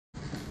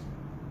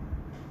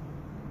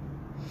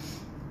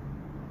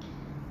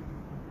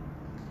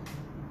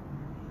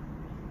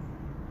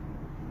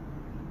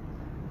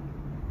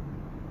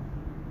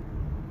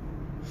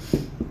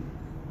Welcome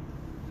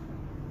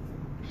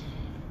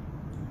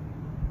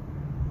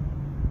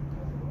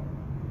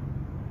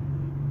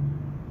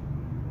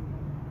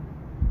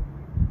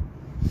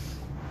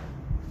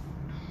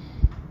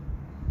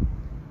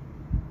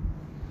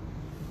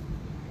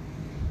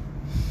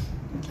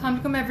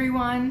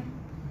everyone.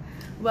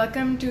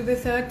 Welcome to the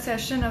third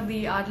session of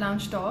the Art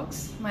Lounge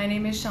Talks. My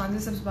name is Shanzi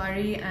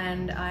Sabzwari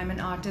and I'm an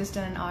artist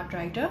and an art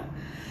writer.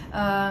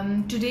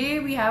 Today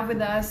we have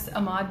with us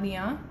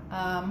Mian,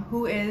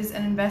 who is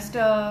an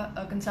investor,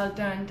 a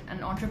consultant,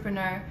 an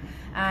entrepreneur,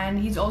 and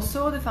he's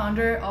also the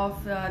founder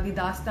of the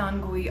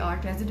Dastan Goi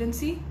Art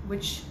Residency,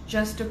 which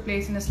just took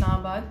place in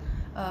Islamabad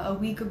a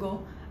week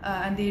ago,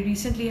 and they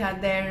recently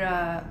had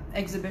their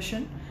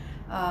exhibition.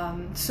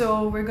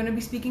 So we're going to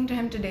be speaking to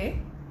him today.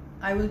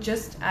 I will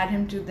just add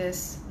him to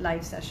this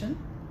live session.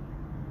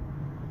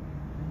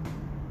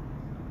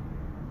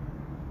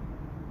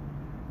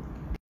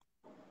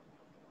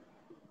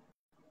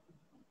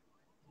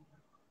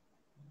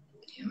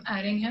 I'm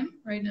adding him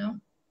right now.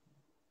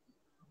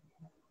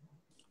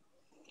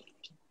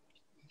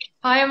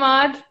 Hi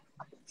Ahmad.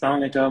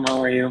 Assalamu alaikum,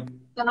 how are you?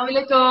 Assalamu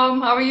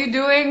alaikum, how are you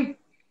doing?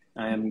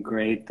 I am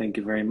great, thank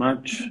you very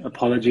much.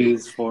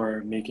 Apologies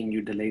for making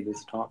you delay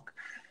this talk,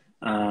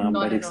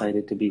 but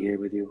excited to be here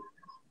with you.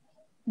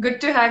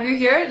 Good to have you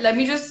here. Let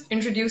me just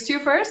introduce you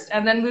first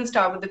and then we'll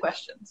start with the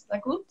questions. Is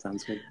that cool?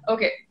 Sounds good.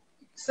 Okay.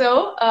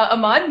 So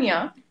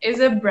Mian is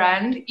a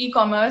brand,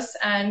 e-commerce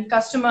and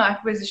customer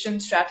acquisition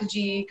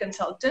strategy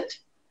consultant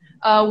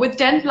with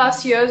 10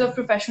 plus years of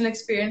professional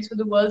experience with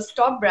the world's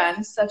top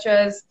brands such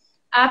as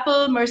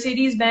Apple,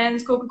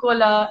 Mercedes-Benz,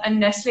 Coca-Cola, and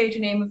Nestle, to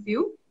name a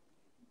few.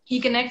 He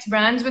connects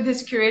brands with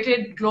his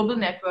curated global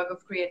network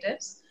of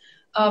creatives.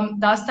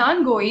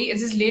 Dastan Goi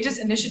is his latest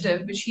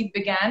initiative, which he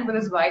began with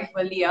his wife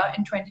Valia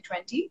in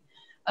 2020.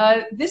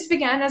 This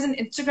began as an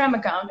Instagram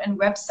account and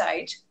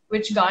website,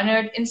 which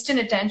garnered instant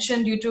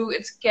attention due to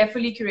its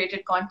carefully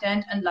curated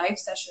content and live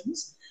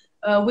sessions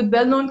with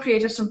well-known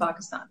creatives from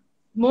Pakistan.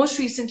 Most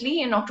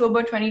recently, in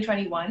October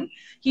 2021,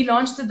 he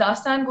launched the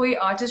Dastan Goi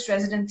Artist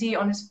Residency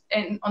on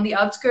the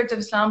outskirts of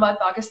Islamabad,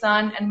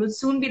 Pakistan, and will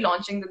soon be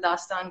launching the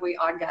Dastan Goi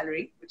Art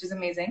Gallery, which is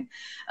amazing.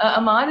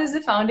 Ahmad is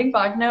the founding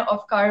partner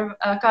of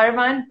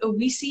Caravan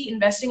VC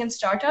Investing in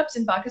Startups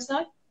in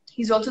Pakistan.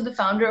 He's also the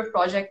founder of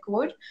Project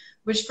Code,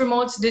 which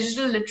promotes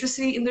digital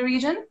literacy in the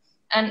region.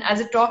 And as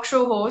a talk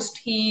show host,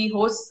 he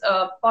hosts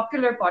a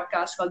popular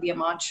podcast called The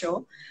Ahmad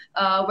Show,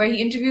 where he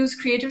interviews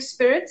creative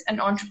spirits and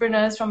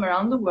entrepreneurs from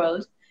around the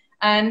world.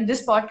 And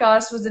this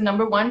podcast was the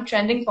 #1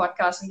 trending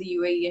podcast in the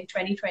UAE in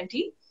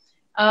 2020,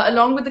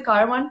 along with the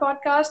Caravan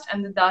podcast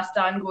and the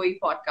Dastan Goi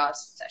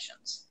podcast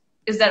sessions.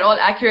 Is that all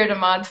accurate,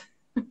 Ahmad?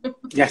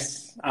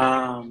 Yes,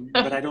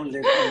 but I don't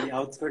live on the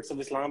outskirts of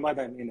Islamabad.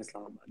 I'm in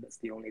Islamabad. That's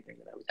the only thing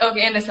that I would say.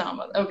 Okay, in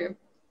Islamabad. Okay.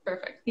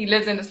 Perfect. He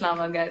lives in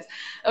Islamabad, guys.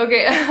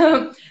 Okay.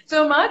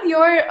 So, Ahmad,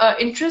 your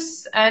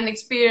interests and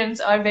experience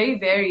are very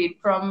varied,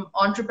 from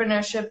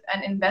entrepreneurship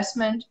and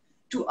investment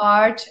to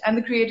art and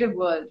the creative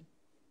world.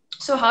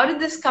 So how did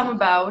this come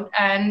about?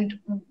 And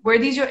were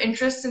these your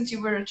interests since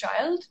you were a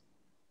child?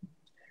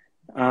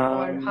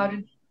 Or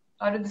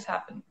how did this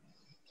happen?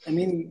 I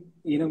mean,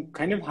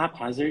 kind of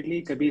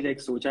haphazardly, kabhi like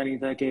socha nahi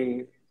tha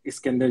ki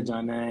iske andar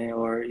jana hai,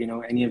 or,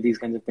 any of these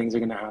kinds of things are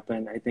going to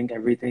happen. I think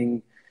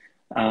everything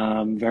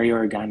very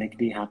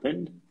organically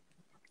happened.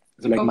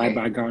 So like my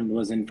background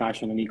was in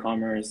fashion and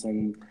e-commerce,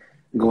 and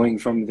going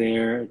from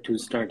there to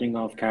starting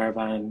off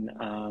Caravan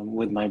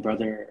with my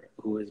brother,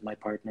 who is my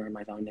partner,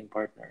 my founding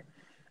partner,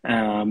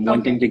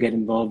 wanting to get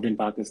involved in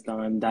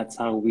Pakistan. That's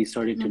how we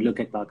started to look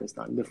at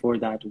Pakistan. Before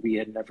that, we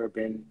had never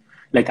been,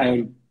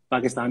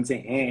 Pakistan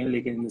se hain,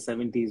 like in the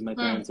 70s, my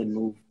parents had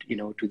moved,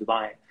 to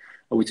Dubai,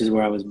 which is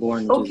where I was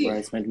born, which is where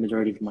I spent the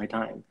majority of my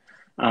time.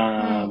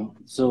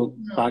 So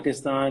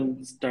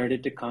Pakistan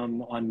started to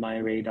come on my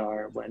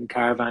radar when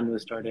Caravan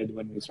was started,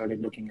 when we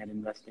started looking at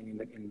investing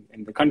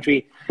in the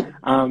country.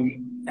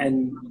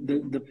 And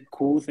the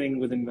cool thing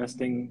with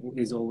investing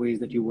is always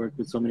that you work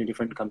with so many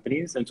different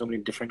companies and so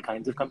many different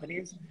kinds of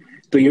companies.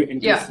 So your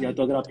interests, या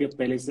तो अगर आपके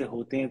पहले से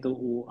होते हैं तो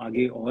वो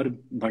आगे और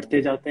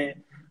बढ़ते जाते हैं,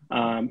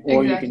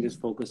 or you can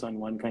just focus on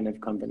one kind of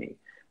company.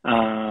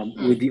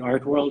 With the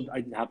art world,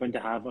 I happen to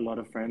have a lot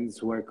of friends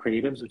who are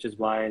creatives, which is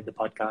why the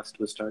podcast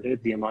was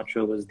started. The Ahmad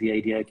Show was the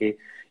idea that,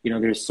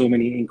 there's so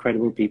many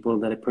incredible people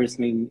that I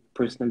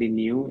personally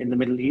knew in the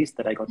Middle East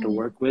that I got to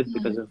work with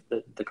because of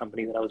the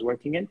company that I was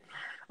working in,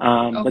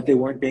 but they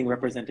weren't being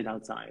represented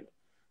outside.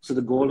 So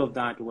the goal of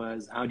that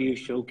was, how do you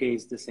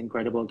showcase this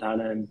incredible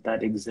talent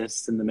that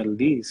exists in the Middle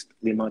East?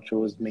 The Ahmad Show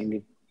was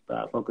mainly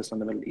focused on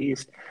the Middle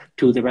East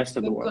to the rest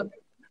of the world.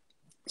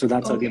 So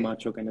that's how the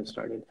Ahmad Show kind of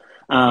started.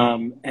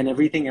 And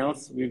everything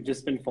else, we've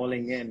just been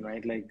falling in,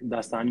 right? Like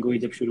Dastan Goi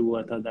jab shuru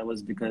hua tha, that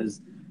was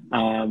because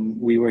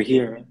we were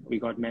here. We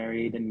got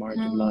married in March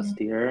of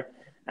last year.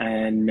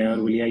 And मैं और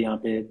Valia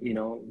यहाँ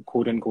पे,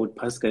 quote unquote,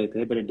 फंस गए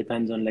थे. But it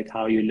depends on like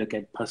how you look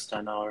at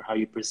Pastana or how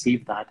you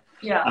perceive that.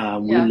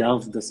 We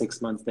loved the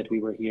 6 months that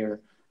we were here.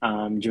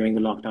 during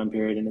the lockdown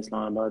period in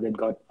Islamabad. It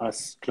got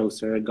us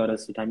closer. It got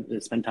us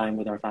spend time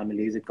with our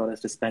families. It got us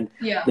to spend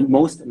Yeah. the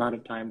most amount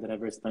of time that I've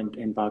ever spent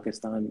in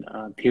Pakistan,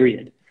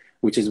 period,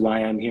 which is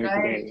why I'm here Right.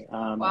 today.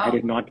 Had Wow.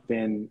 it not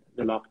been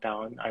the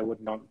lockdown, I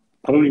would not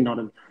probably not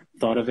have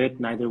thought of it.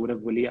 Neither would have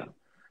Wulia.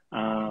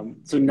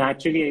 So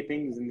naturally, I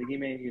think zindagi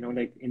mein,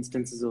 like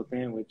instances hote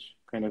hain which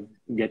kind of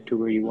get to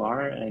where you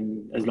are,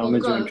 and as long Cool,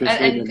 as you're cool.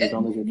 interested and as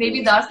long And as you're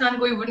maybe curious. Dastan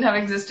Koi wouldn't have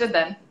existed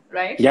then,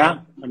 right? Yeah,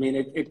 I mean,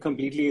 it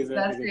completely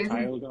That's is a crazy.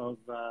 child of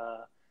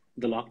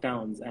the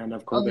lockdowns and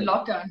of Of the COVID.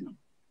 lockdown. Yeah.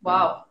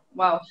 Wow.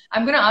 Wow.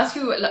 I'm going to ask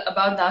you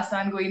about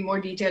Dastan Koi in more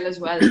detail as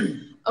well.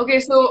 Okay,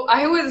 so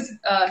I was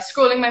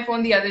scrolling my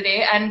phone the other day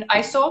and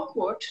I saw a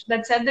quote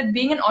that said that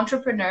being an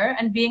entrepreneur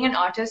and being an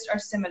artist are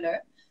similar.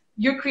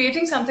 You're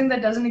creating something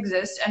that doesn't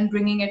exist and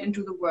bringing it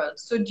into the world.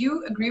 So do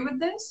you agree with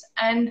this?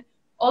 And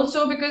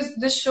also because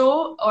this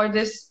show or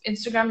this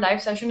Instagram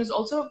live session is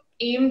also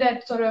aimed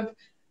at sort of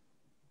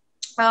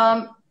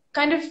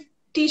kind of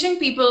teaching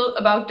people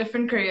about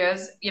different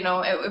careers,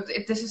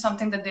 if this is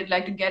something that they'd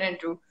like to get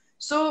into.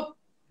 So,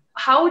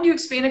 how would you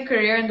explain a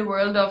career in the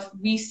world of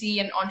VC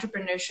and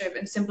entrepreneurship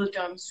in simple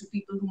terms to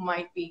people who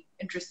might be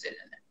interested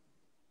in it?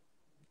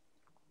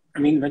 I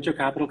mean, venture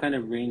capital kind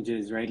of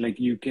ranges, right? Like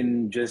you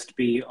can just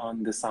be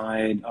on the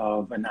side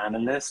of an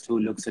analyst who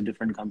looks at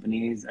different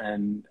companies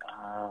and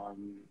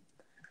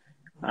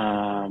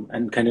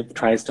kind of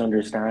tries to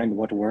understand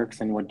what works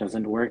and what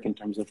doesn't work in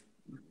terms of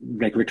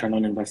like return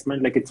on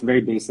investment. Like it's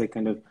very basic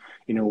kind of,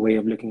 way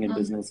of looking at Mm,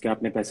 business. कि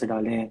आपने पैसे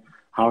डाले हैं,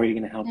 how are you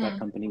going to help that mm,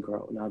 company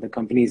grow? Now, the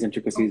company's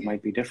intricacies okay.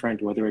 might be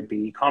different, whether it be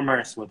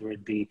e-commerce, whether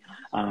it be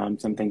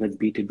something that's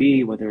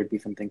B2B, whether it be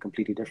something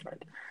completely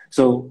different.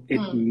 So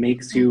it Mm,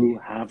 makes mm, you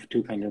have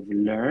to kind of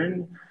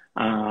learn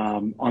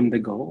on the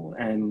go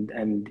and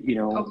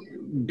okay.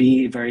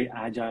 be very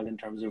agile in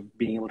terms of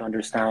being able to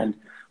understand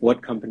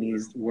what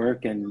companies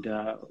work and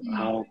Mm,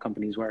 how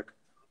companies work.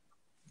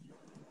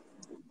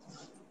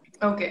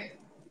 okay.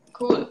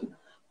 Cool.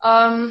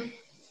 Um,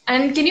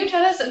 and can you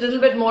tell us a little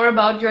bit more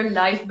about your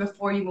life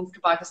before you moved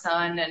to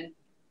Pakistan? And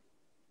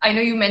I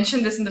know you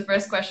mentioned this in the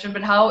first question,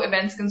 but how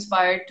events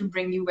conspired to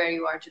bring you where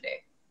you are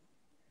today?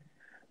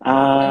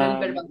 A little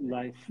bit about that.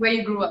 Life Where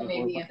you grew up,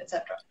 before maybe, and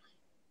etc.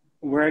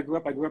 where I grew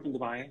up in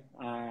Dubai,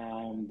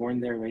 born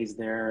there, raised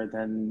there,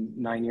 then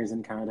 9 years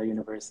in Canada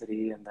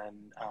University, and then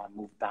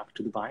moved back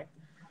to Dubai.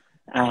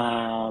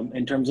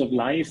 In terms of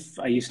life,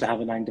 I used to have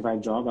a 9 to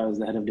 5 job. I was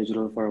the head of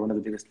digital for one of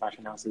the biggest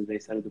fashion houses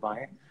based out of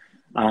Dubai.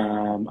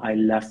 I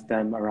left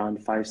them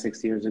around 5,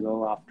 6 years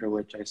ago, after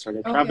which I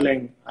started Okay.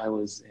 traveling. I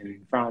was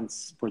in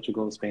France,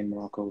 Portugal, Spain,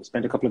 Morocco,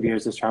 spent a couple of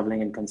years just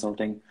traveling and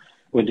consulting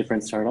with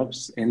different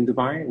startups in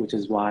Dubai, which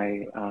is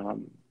why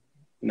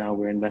now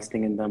we're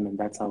investing in them, and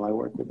that's how I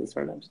work with the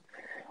startups.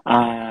 Okay.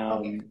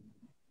 Um,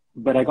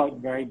 but I got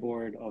very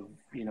bored of,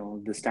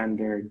 the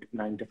standard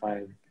 9 to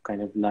 5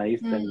 kind of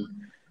life. And Mm,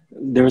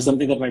 there was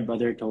something that my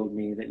brother told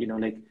me that,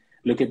 like,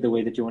 look at the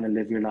way that you want to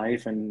live your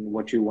life and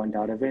what you want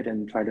out of it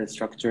and try to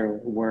structure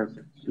work,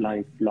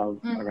 life,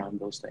 love mm. around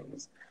those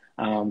things.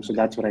 So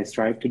that's what I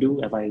strive to do.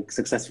 Have I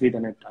successfully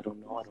done it? I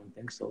don't know. I don't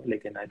think so.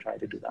 Like, and I try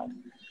to do that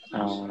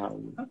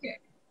Okay.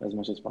 as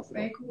much as Very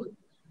possible. cool.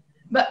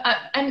 But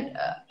and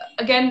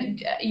again,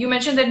 you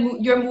mentioned that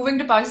you're moving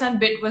to Pakistan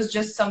bit was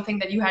just something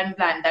that you hadn't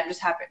planned. That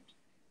just happened.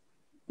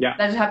 Yeah.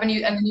 That just happened.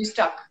 And then you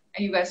stuck,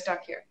 and you guys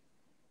stuck here.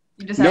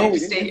 You No, decided to we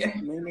didn't stay get,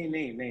 here. no, no,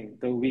 no,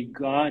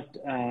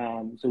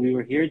 no. So we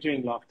were here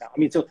during lockdown. I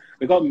mean, so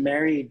we got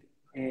married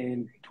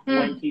in Hmm.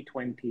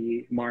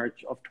 2020,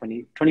 March of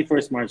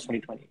 21st March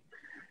 2020.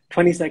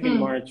 22nd Hmm.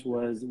 March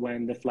was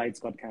when the flights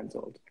got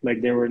canceled.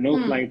 Like there were no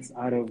Hmm. flights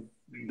out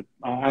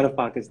of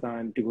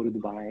Pakistan to go to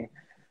Dubai.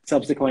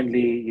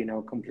 Subsequently,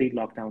 complete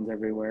lockdowns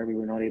everywhere. We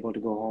were not able to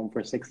go home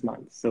for 6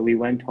 months. So we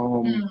went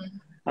home,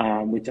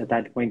 Hmm. which at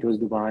that point was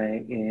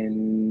Dubai,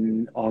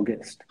 in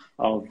August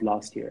of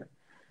last year.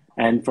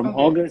 And from Okay.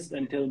 August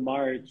until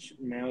March,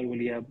 मैं और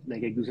बोलिया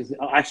like एक दूसरे से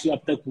actually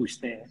अब तक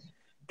पूछते हैं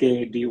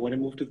कि do you want to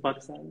move to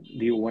Pakistan?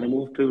 Do you want to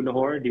move to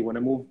Lahore? Do you want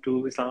to move to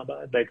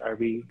Islamabad? Like, are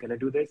we gonna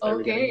do this? Are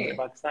we gonna move to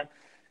Okay. Pakistan?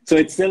 So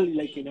it's still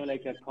like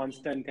like a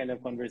constant kind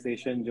of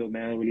conversation जो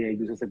मैं और बोलिया एक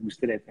दूसरे से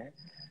पूछते रहते हैं.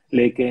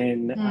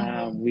 लेकिन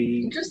Hmm. we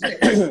Interesting.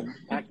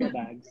 packed our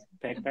bags,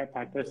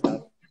 packed our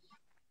stuff,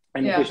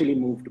 and Yeah. officially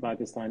moved to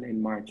Pakistan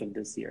in March of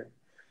this year.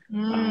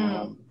 Hmm.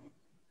 Um,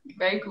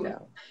 Very cool. yeah.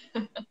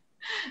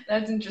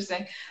 That's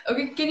interesting.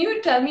 Okay, can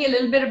you tell me a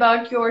little bit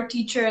about your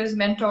teachers,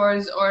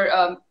 mentors, or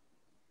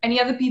any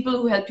other people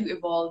who helped you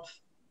evolve,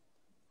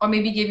 or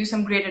maybe gave you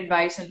some great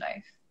advice in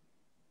life?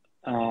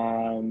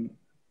 Um,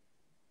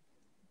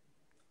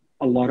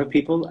 a lot of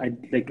people, I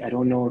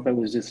don't know if it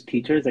was just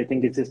teachers. I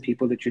think it's just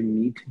people that you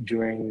meet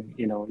during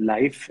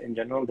life in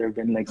general. There have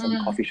been like some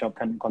Mm. coffee shop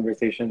kind of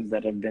conversations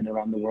that have been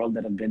around the world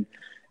that have been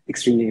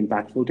extremely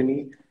impactful to me.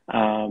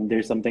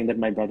 There's something that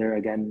my brother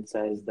again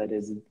says that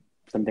is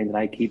something that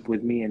I keep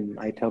with me and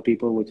I tell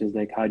people, which is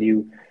like,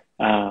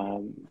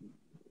 um,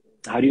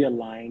 how do you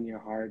align your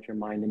heart, your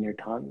mind, and your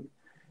tongue?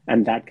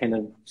 and that kind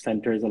of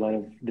centers a lot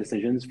of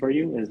decisions for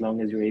you as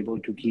long as you're able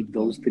to keep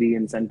those three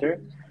in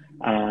center.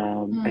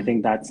 I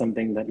think that's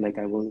something that like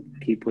I will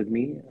keep with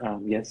me.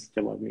 Yes,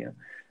 Jawad Mia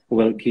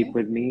will keep Okay.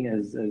 with me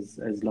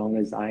as long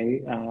as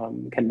I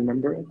can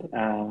remember it.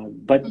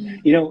 But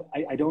you know,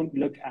 I don't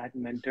look at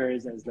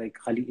mentors as like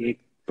khali ek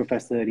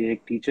professor,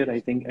 ek teacher. I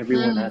think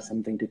everyone has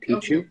something to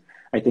teach Okay. you.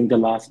 I think the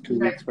last two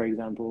Right. weeks, for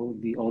example,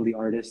 the all the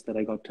artists that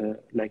I got to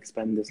like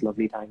spend this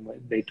lovely time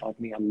with, they taught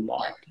me a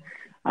lot.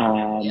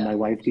 Yeah. My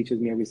wife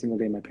teaches me every single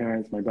day. My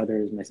parents, my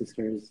brothers, my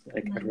sisters,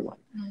 like everyone.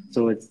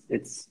 So Brilliant.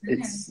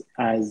 it's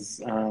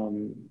as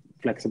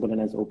flexible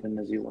and as open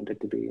as you want it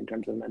to be in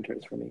terms of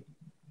mentors for me.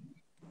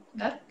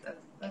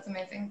 That's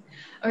amazing.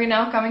 Okay,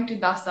 now coming to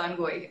Dastan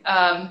Goi.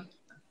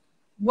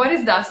 What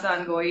is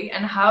Dastan Goi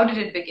and how did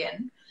it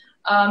begin?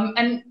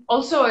 And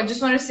also, I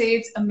just want to say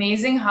it's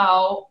amazing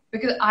how,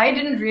 because I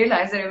didn't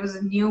realize that it was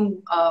a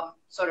new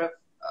sort of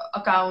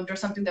account or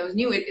something that was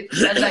new. It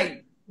felt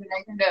like when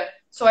I kind of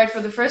saw it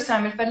for the first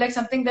time, it felt like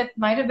something that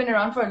might have been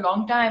around for a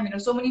long time. You know,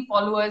 so many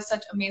followers,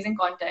 such amazing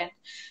content.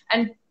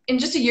 And in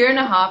just a year and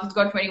a half, it's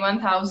got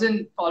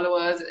 21,000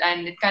 followers.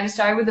 And it kind of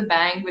started with a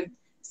bang with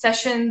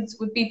sessions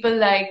with people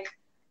like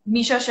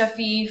Misha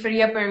Shafi,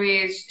 Faria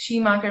Pervez,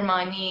 Shima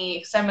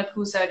Kermani, Sarmat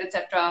Khusad,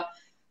 etc.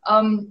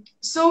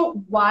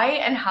 So why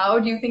and how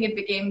do you think it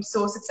became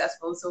so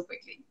successful so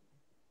quickly?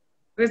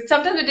 Because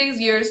sometimes it takes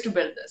years to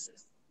build this.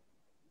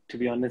 To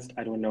be honest,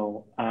 I don't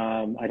know.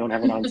 I don't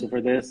have an answer for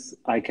this.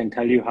 I can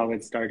tell you how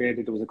it started.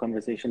 It was a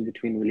conversation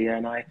between Willia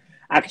and I.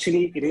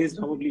 Actually, it is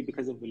probably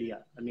because of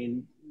Willia. I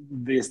mean,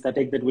 the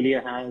aesthetic that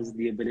Willia has,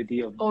 the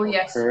ability Oh of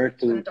yes, her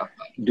we're gonna to talk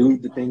about it. do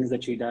the things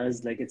that she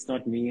does. Like, it's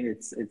not me,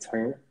 it's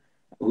her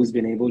who's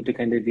been able to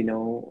kind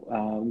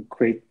of,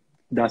 create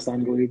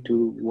Dasangoli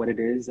to what it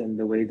is and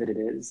the way that it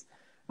is.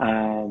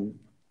 Um,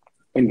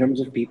 in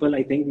terms of people,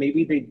 I think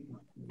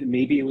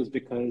maybe it was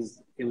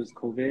because it was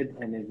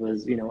COVID and it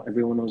was,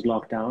 everyone was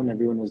locked down.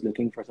 Everyone was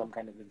looking for some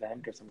kind of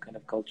event or some kind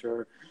of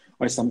culture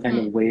or some kind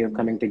of way of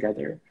coming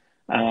together.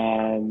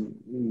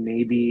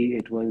 Maybe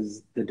it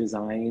was the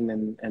design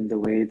and the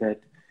way that,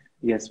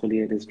 yes, Willie,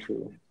 it is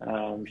true.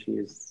 She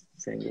is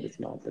saying that it's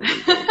not, but it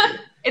is very true.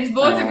 It's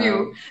both of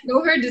you.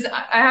 No,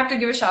 I have to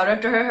give a shout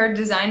out to her. Her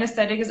design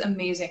aesthetic is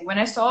amazing. When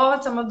I saw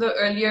some of the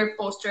earlier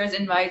posters,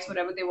 invites,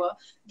 whatever they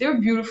were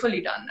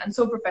beautifully done and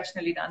so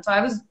professionally done. So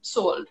I was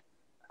sold.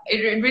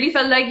 It really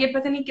felt like ये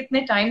पता नहीं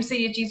कितने time से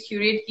ये चीज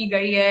curate की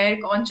गई है,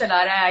 कौन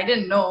चला रहा है, I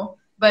didn't know,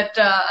 but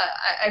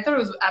I thought it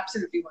was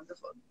absolutely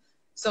wonderful.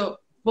 So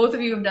both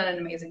of you have done an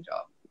amazing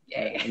job.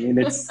 Yay. I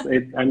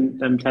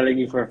mean, I'm telling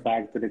you for a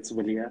fact that it's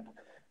Willia,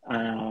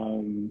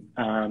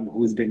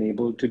 who's been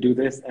able to do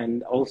this,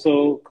 and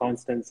also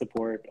constant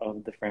support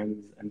of the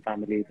friends and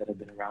family that have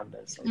been around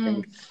us. I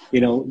think,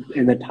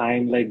 in a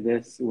time like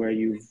this where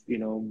you've,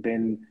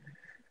 been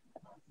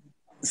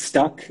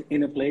stuck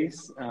in a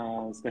place,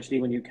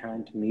 especially when you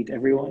can't meet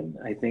everyone,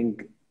 I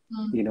think,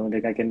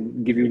 like I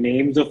can give you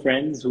names of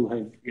friends who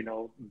have,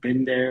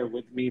 been there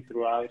with me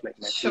throughout, like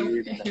Sure, Matthew,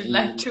 if you'd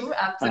like Naeem, to,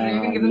 absolutely.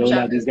 You can give them Lola.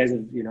 shout These guys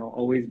outs. have,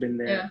 always been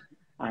Yeah.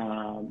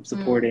 there,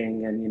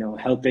 supporting and,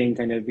 helping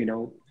kind of,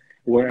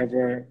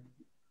 wherever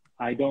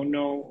I don't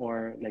know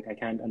or like I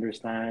can't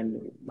understand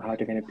how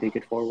to kind of take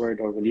it forward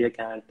or really I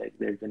can't, like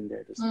they've been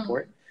there to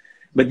support.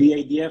 But the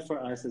idea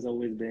for us has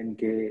always been,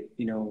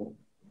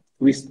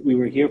 we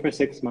were here for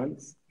 6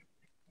 months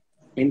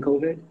in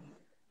COVID.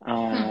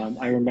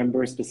 I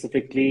remember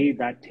specifically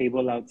that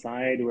table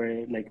outside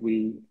where like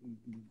we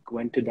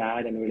went to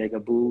dad and we were like,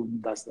 Abu,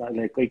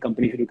 like koi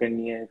company shuru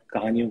karni hai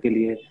kahaniyon ke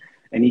liye,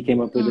 and he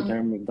came up with the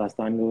term of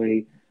Dastan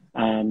Goi.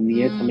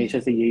 Niyat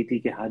hamesha se yahi thi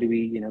ki how do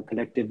we,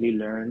 collectively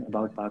learn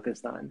about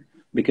Pakistan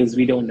because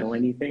we don't know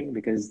anything.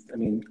 Because I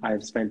mean,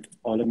 I've spent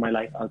all of my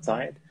life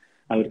outside.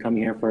 I would come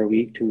here for a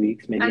week, 2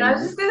 weeks, maybe And a I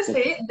was month. just going to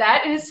But say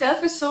that in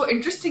itself is so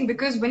interesting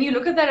because when you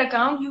look at that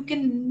account, you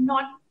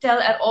cannot tell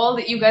at all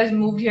that you guys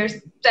moved here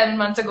 7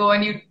 months ago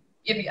and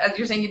as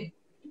you're saying, you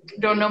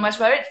don't know much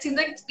about it. It seems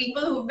like it's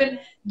people who've been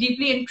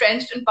deeply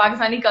entrenched in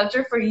Pakistani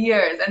culture for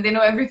years and they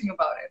know everything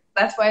about it.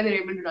 That's why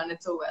they're able to run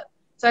it so well.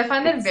 So I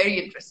find that it's very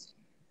interesting.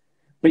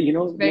 But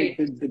Very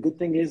like the good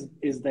thing is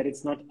that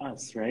it's not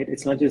us, right?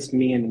 It's not just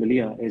me and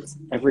Malia, it's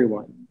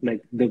everyone.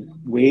 Like the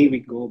way we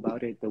go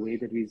about it, the way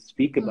that we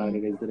speak about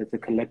it is that it's a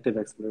collective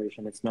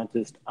exploration. It's not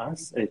just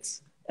us,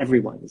 it's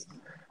everyone's.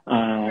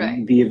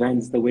 right. The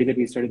events, the way that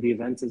we started the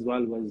events as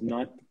well was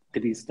not to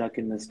be stuck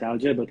in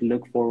nostalgia, but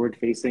look forward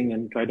facing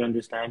and try to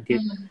understand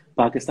that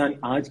Pakistan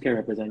aaj kya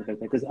represent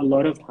karta hai. Because a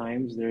lot of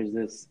times there's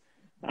this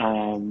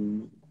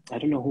I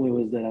don't know who it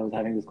was that I was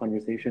having this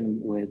conversation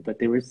with, but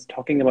they were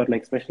talking about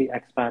like especially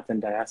expats and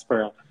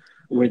diaspora,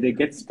 where they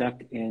get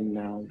stuck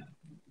in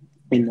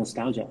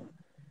nostalgia,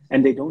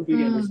 and they don't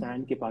really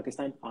understand कि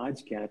Pakistan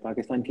आज क्या है,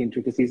 Pakistan की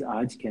intricacies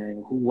आज क्या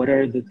है, what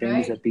are the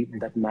things Right.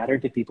 that matter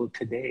to people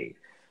today,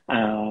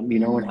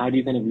 and how do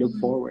you kind of look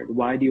forward?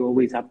 Why do you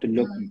always have to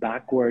look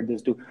backward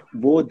as to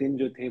वो दिन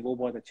जो थे वो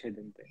बहुत अच्छे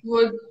दिन थे?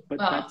 Would, But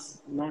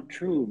that's not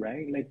true,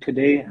 right? Like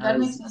today that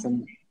makes has sense.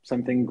 some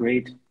something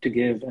great to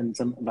give and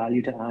some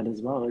value to add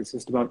as well. It's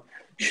just about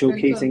Very cool.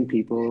 showcasing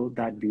people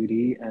that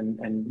beauty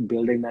and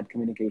building that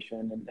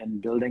communication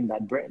and building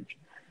that bridge.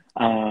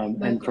 Very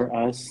And cool. for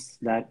us,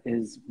 that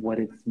is what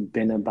it's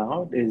been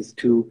about, is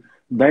to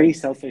very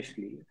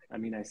selfishly, I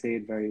mean, I say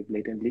it very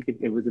blatantly,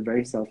 it was a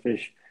very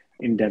selfish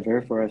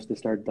endeavor for us to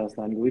start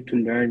Dastan Gui to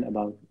learn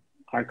about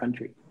our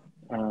country,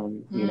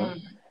 you know,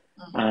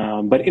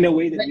 but in a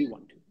way that we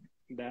want to,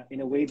 that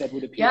in a way that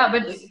would appeal Yeah, to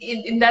but us.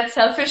 in that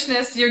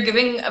selfishness, you're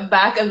giving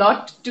back a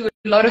lot to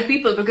a lot of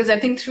people, because I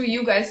think through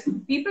you guys,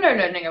 people are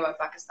learning about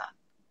Pakistan.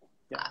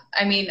 Yeah,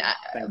 I mean,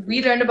 we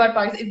thankfully. learned about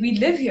Pakistan. We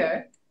live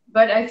here,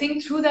 but I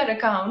think through that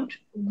account,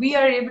 we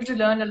are able to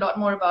learn a lot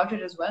more about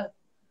it as well.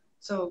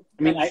 So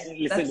I mean, I that's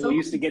listen. We so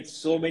used to cool. get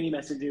so many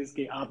messages.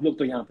 कि आप लोग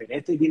तो यहाँ पे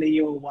रहते भी नहीं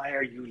हो. Why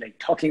are you like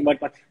talking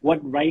about what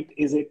right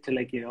is it to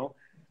like what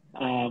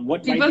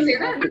right People do you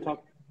say have that, to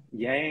talk?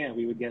 Yeah.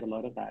 We would get a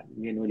lot of that.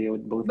 Me and Willie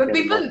would both but get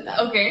a lot people, of that.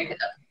 okay,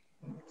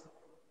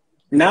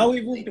 Now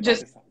we moved to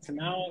just Pakistan, so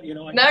now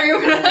now you.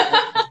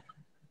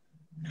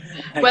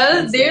 I Well,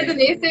 can't say they're the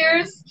anything.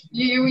 naysayers.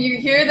 You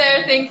hear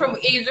their thing from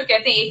एक जो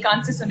कहते हैं एक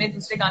कान से सुने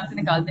दूसरे कान से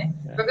निकालते हैं,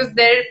 Yeah. because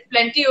there are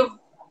plenty of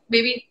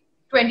maybe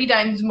 20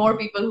 times more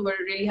people who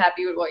are really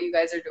happy with what you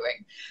guys are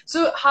doing.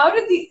 So how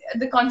did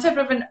the concept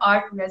of an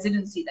art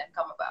residency then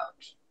come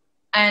about?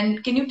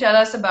 And can you tell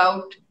us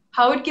about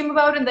how it came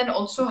about and then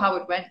also how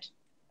it went?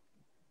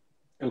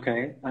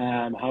 Okay.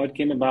 How it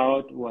came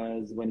about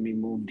was when we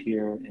moved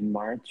here in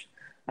March.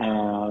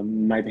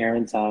 My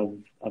parents have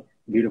a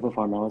beautiful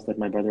farmhouse that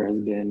my brother has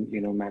been,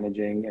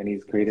 managing, and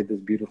he's created this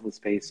beautiful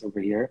space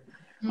over here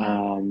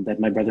that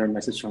my brother and my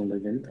sister-in-law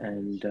live in,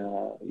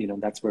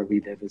 and that's where we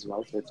live as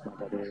well. So it's my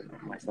brother,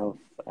 myself,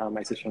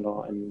 my sister-in-law,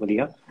 and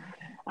Walia.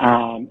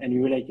 And we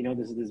were like,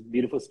 this is this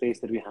beautiful space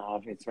that we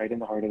have. It's right in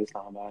the heart of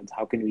Islamabad.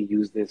 How can we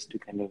use this to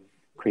kind of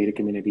create a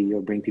community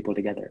or bring people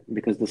together?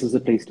 Because this is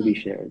a place to be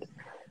shared.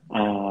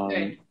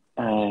 Right.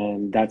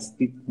 And that's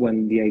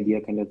when the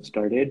idea kind of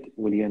started.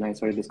 Willie and I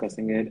started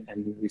discussing it,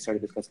 and we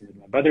started discussing it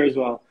with my brother as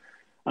well,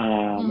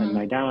 and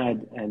my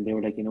dad. And they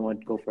were like, you know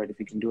what, go for it. If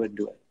you can do it,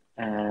 do it.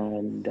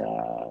 And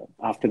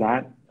after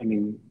that, I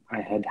mean,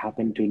 I had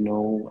happened to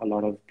know a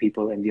lot of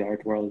people in the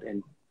art world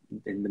in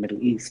the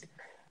Middle East,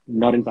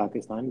 not in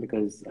Pakistan,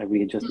 because we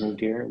had just moved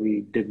here.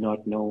 We did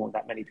not know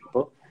that many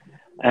people.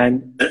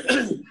 And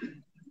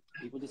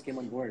people just came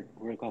on board.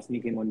 Guru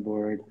Kasmi came on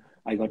board.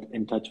 I got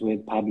in touch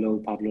with Pablo.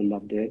 Pablo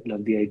loved it,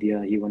 loved the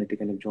idea. He wanted to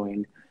kind of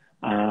join.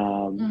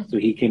 So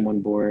he came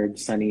on board.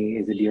 Sunny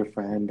is a dear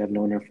friend. I've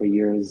known her for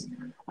years.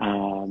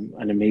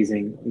 An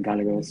amazing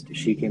gallerist.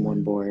 She came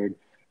on board.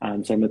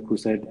 Sarmat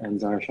Kusat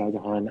and Zara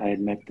Shahjahan I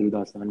had met through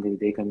Dastan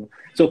Guru.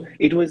 So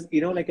it was,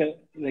 like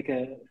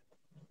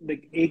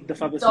एक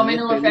दफा बस नियत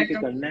Domino कर ली effect कि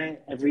of करना है,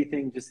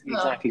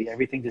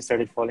 everything just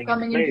started falling into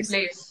coming into place.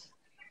 place.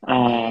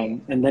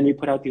 And then we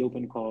put out the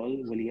open call.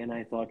 Willie and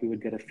I thought we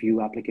would get a few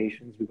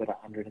applications. We got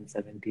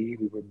 170.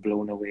 We were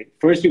blown away.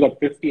 First, we got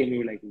 50, and we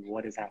were like,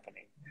 what is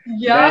happening?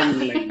 Yeah.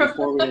 Then, like,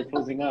 before we were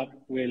closing up,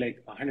 we were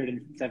like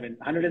 107,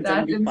 That's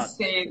 170 plus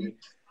insane.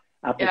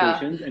 actually Yeah.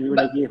 applications. And we were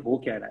But like, ye ho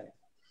kya raha hai?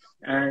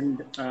 And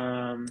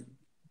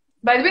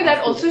by the way, that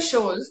after also that,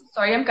 shows,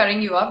 sorry, I'm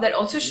cutting you off, that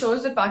also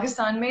shows that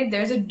Pakistan में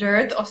there's a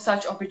dearth of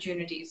such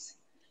opportunities.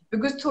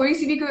 Because थोड़ी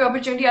सी भी कोई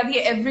opportunity आती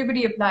है,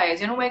 everybody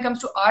applies. When it comes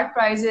to art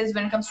prizes,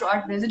 when it comes to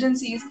art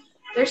residencies,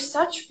 there's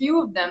such few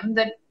of them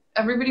that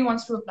everybody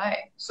wants to apply.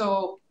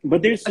 So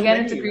but there's so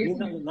again, it's a many. I great mean,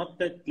 thing. not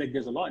that like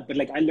there's a lot, but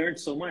like I learned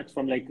so much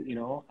from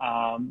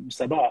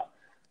Sabah.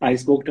 I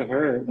spoke to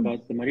her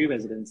about the Murray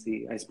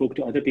residency. I spoke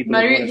to other people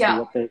as well Mary, as to yeah,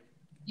 what the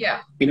yeah.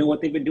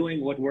 what they've been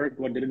doing, what worked,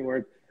 what didn't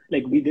work.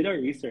 Like we did our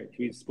research.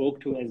 We spoke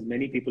to as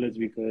many people as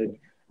we could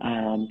to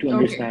Okay.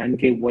 understand,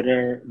 okay, what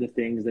are the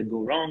things that go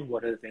wrong?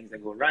 What are the things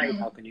that go right?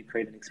 How can you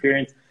create an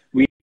experience?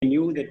 We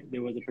knew that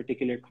there was a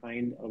particular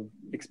kind of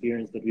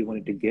experience that we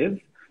wanted to give.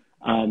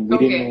 We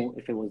didn't Okay. know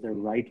if it was the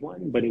right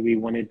one, but we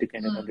wanted to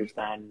kind of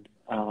understand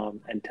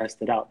and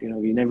test it out.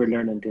 We never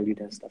learn until we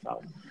test stuff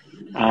out.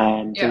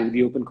 So Yeah.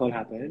 the open call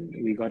happened.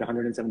 We got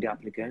 170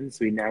 applicants.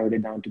 We narrowed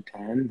it down to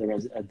 10.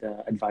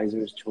 The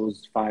advisors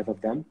chose 5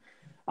 of them.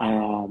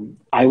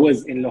 I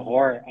was in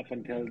Lahore up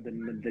until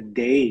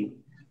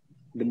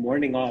the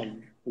morning of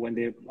when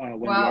the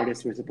Wow.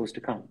 artists were supposed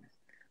to come.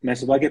 मैं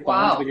सुबह के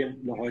 5 Wow. बजे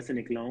लाहौर से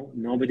निकला हूँ,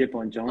 9 बजे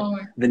पहुंचा हूँ. Oh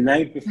my. The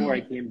night before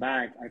I came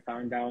back, I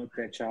found out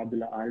that Shah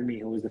Abdullah Almi,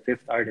 who was the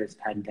 5th artist,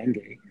 had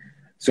dengue.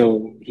 So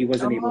he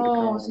wasn't able to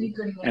Oh, so come. you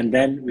couldn't And make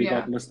then it. we Yeah.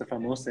 got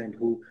Mustafa Mohsen,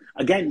 who,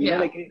 again, Yeah.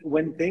 like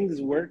when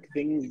things work,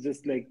 things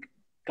just like,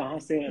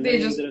 kahan se, They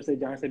Allah just ki taraf se,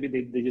 jahan se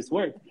bhi, they just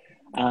work.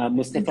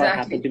 Mustafa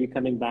happened exactly. to be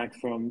coming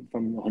back from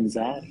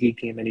Hunza. He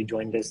came and he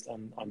joined us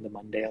on the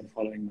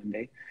following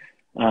Monday.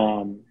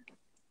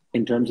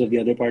 In terms of the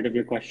other part of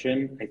your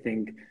question, I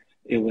think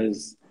it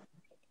was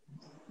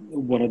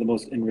one of the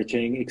most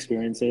enriching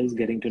experiences,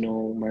 getting to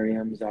know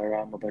Mariam,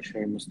 Zara,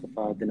 Mubashir,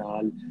 Mustafa,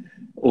 Dinal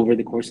over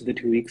the course of the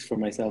 2 weeks for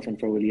myself and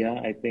for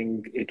Wilia. I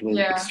think it was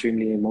Yeah.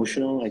 extremely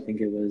emotional. I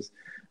think it was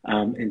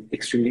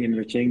extremely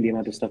enriching, the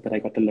amount of stuff that I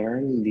got to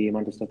learn, the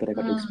amount of stuff that I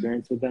got to Mm.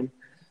 experience with them,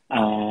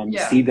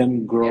 Yeah. see them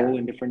Yeah. grow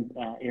in different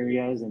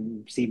areas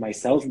and see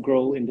myself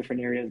grow in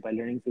different areas by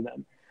learning through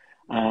them.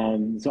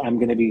 So I'm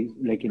going to be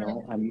like,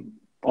 Right. I'm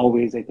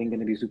always, I think, going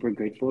to be super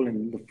grateful.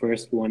 And the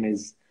first one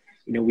is,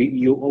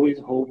 you always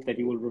hope that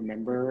you will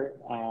remember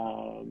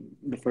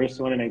the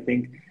first one. And I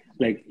think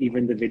like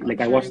even the video, I'm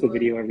like I sure watch you the will.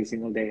 video every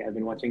single day. I've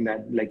been watching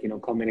that like,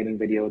 culminating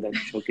video that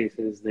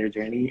showcases their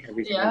journey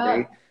every single Yeah.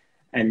 day.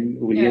 And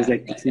Willia's Yeah.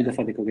 like, "Kitni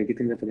dafa dekhoge,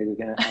 kitni dafa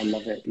dekhoge." I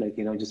love it. Like,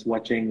 just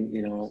watching,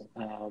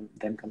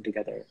 them come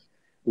together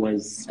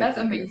was That's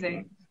spectacular for me. amazing.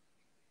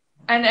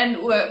 And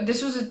this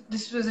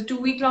was a 2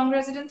 week long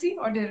residency,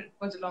 or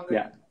was it longer?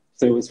 Yeah.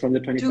 So it was from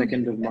the 2 weeks.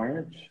 22nd of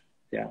March.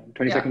 Yeah, Yeah.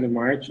 22nd of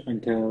March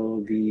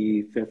until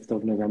the 5th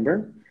of November.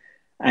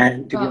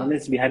 And to be Uh,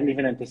 honest, we hadn't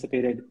even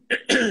anticipated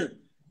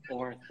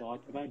or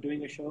thought about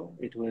doing a show.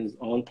 It was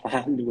all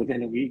planned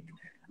within a week,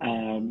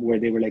 where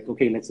they were like,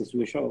 okay, let's just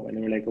do a show. And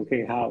they were like,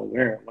 okay, how,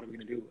 where, what are we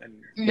going to do? And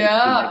like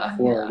the night yeah.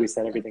 before, Yeah. we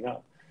set everything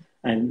up.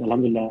 And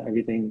alhamdulillah,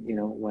 everything,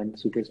 went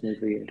super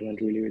smoothly. It went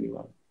really, really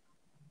well.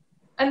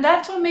 And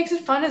that's what makes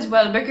it fun as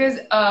well, because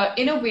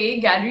in a way,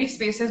 gallery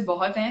spaces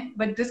bahut hain,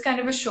 but this kind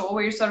of a show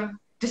where you're sort of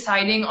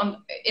deciding on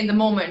in the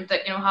moment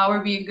that how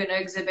are we going to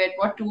exhibit,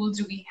 what tools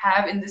do we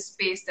have in this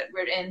space that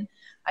we're in.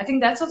 I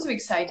think that's also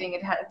exciting.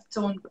 It has its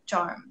own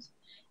charms.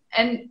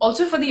 And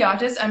also for the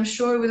artist, I'm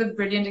sure it was a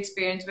brilliant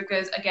experience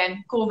because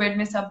again, COVID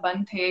में सब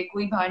बंद थे,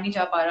 कोई बाहर नहीं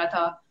जा पा रहा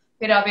था.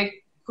 फिर आप एक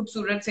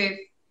खूबसूरत से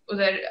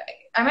उधर.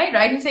 Am I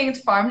right in saying it's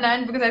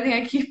farmland? Because I think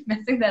I keep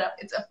messing that up.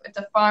 It's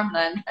a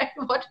farmland, right?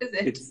 What is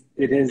it?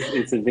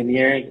 It's a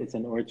vineyard, it's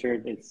an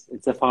orchard, it's a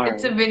It's a farm.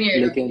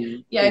 vineyard. Like Okay.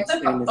 in Yeah, it's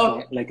it's a in okay.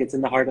 Islam, like it's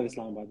in the heart of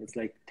Islamabad. It's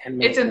like 10 It's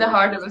minutes in the away from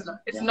heart of Islam. Islam.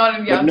 It's Yeah. not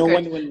in the But no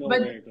outskirts. one will know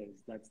But where it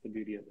is. That's the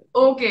beauty of it.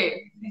 okay,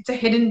 it's a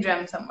hidden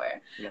gem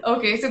somewhere. Yeah.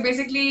 Okay, so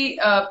basically,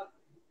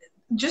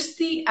 just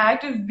the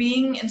act of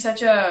being in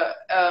such a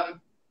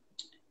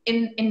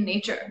in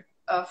nature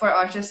for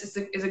artists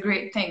is a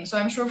great thing. So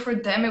I'm sure for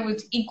them it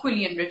was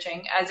equally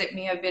enriching as it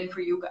may have been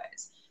for you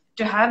guys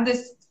to have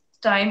this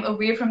time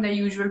away from their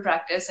usual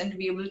practice and to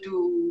be able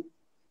to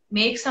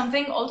make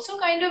something also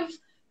kind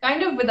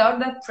of without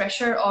that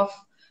pressure of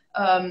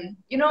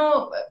you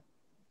know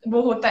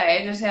वो होता है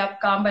जैसे आप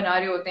काम बना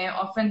रहे होते हैं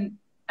often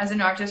as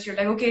an artist you're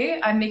like okay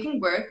I'm making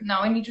work now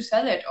I need to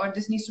sell it or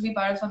this needs to be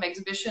part of some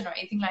exhibition or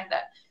anything like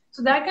that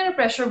so that kind of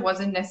pressure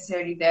wasn't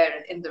necessarily there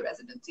in the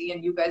residency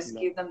and you guys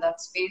No. gave them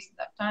that space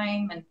that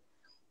time and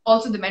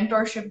also the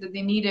mentorship that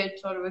they needed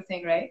sort of a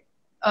thing right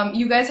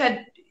you guys had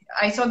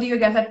I saw that you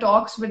guys had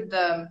talks with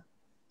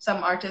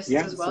some artists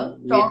Yeah, as well so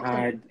we talks and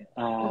had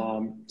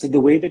so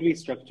the way that we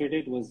structured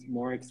it was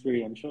more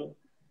experiential.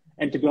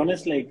 And to be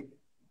honest, like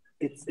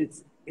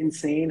it's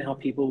insane how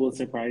people will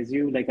surprise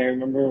you. Like I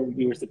remember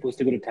we were supposed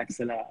to go to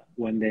Taxila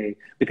one day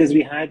because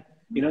we had,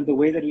 the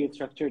way that we had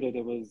structured it,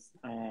 it was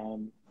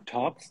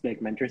talks,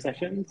 like mentor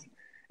sessions.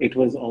 It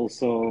was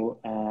also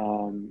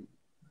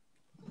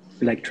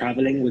like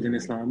traveling within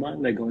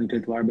Islamabad, like going to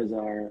Dwar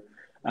Bazaar.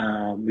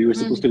 We were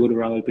supposed to go to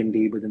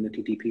Rawalpindi, but then the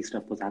TTP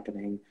stuff was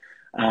happening.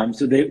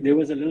 So there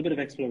was a little bit of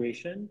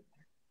exploration,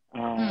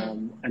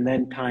 and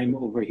then time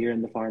over here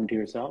in the farm to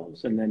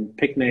yourselves, and then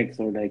picnics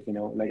or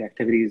like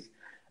activities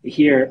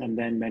here, and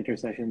then mentor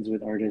sessions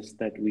with artists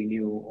that we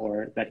knew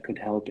or that could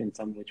help in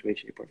some which way,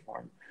 shape, or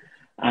form.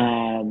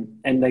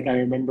 And like I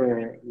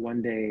remember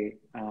one day,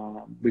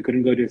 we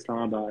couldn't go to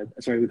Islamabad.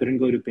 Sorry, we couldn't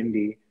go to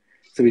Pindi,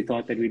 so we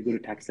thought that we'd go to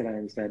Taxila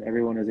instead.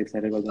 Everyone was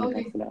excited about going to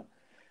okay Taxila.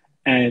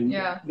 And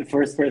yeah the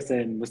first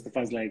person,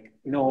 Mustafa's like,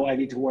 no, I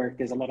need to work.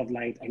 There's a lot of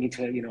light. I need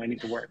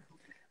to work.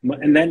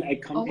 And then I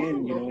come in,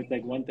 oh it's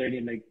like 1:30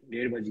 and like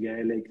 1:30 baj gaya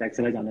hai, like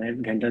Taxila jana hai,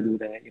 ghanta dur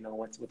hai,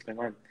 what's going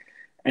on.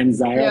 And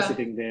Zara yeah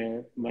sitting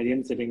there,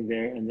 Mariam sitting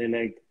there, and they're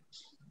like,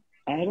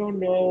 I don't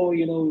know,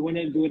 we want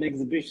to do an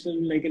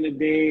exhibition like in a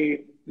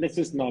day. Let's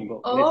just not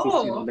go.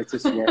 oh Let's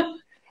just work.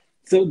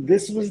 So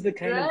this was the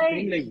kind of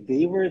thing, right like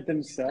they were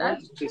themselves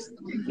that's just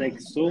like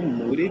so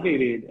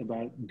motivated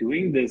about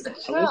doing this. I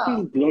was अच्छा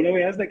just blown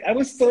away. I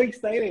was so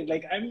excited.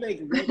 Like I'm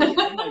like ready, I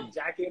have my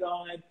jacket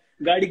on,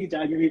 गाड़ी की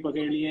चाबी भी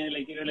पकड़ ली है,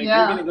 like like we're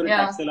yeah gonna go to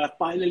yeah Taxila.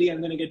 Finally,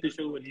 I'm gonna get to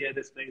show Walia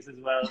this place as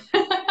well.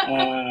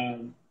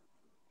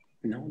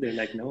 No, they're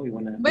like, no, we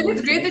But wanna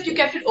it's great finish that you this.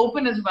 kept it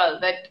open as well.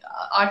 That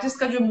artist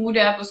का जो mood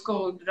है आप उसको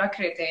रख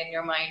रहे थे in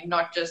your mind,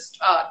 not just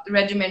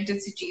regimented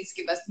सी चीज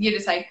कि बस ये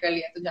decide कर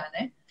लिया तो जाना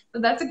है. So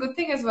that's a good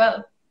thing as well.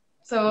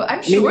 So I'm I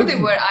mean, sure they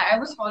were. I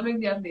was following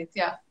the updates.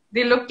 Yeah,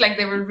 they looked like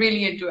they were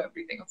really into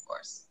everything, of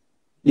course.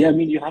 yeah, I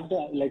mean, you have to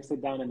like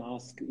sit down and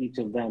ask each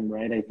of them,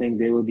 right? I think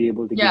they will be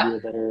able to give Yeah, you a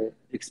better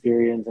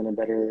experience and a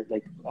better,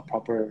 like, a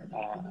proper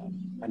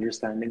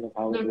understanding of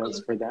how it was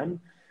बिल्कुल for them.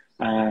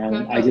 I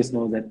बिल्कुल just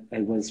know that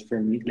it was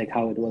for me, like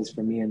how it was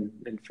for me,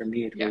 and for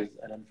me, it yeah was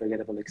an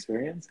unforgettable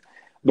experience.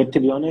 But to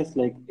be honest,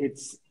 like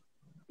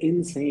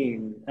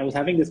insane. I was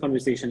having this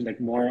conversation like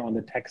more on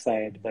the tech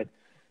side, but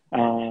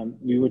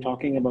we were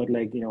talking about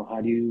like, you know,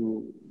 how do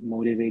you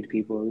motivate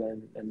people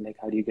and like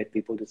how do you get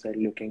people to start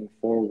looking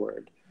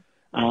forward?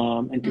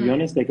 And to be Mm.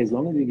 honest, like as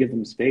long as you give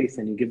them space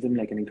and you give them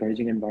like an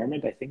encouraging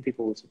environment, I think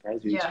people will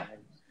surprise you each Yeah,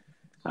 time.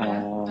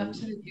 yeah, Um,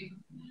 absolutely.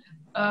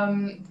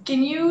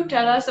 Can you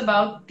tell us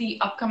about the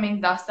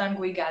upcoming Dastan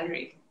Goi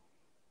gallery?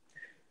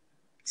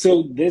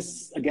 So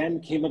this again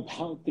came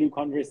about through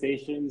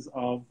conversations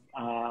of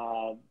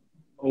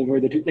over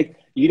the two. Like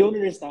you don't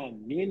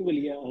understand. Me and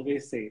Willia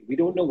always say we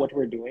don't know what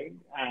we're doing.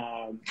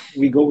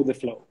 We go with the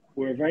flow.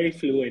 We're very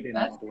fluid in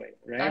That's that way,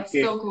 right? that's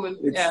so cool.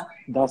 It's Yeah.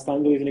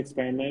 Dastango is an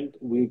experiment.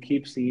 We'll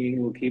keep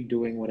seeing. We'll keep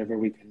doing whatever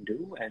we can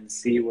do and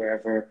see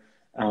wherever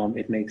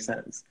it makes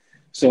sense.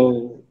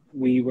 So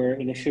we were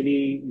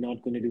initially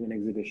not going to do an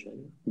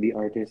exhibition. The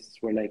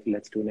artists were like,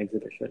 let's do an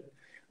exhibition.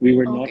 We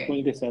were not Okay.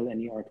 going to sell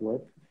any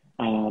artwork.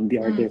 The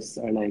Mm. artists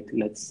are like,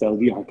 let's sell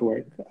the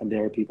artwork. And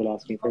there are people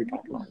asking for a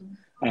catalog.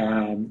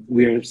 Oh,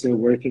 We are still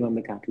working on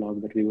the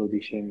catalog, but we will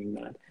be sharing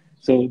that.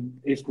 So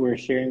if we're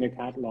sharing a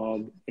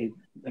catalog,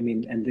 I mean,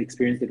 and the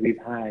experience that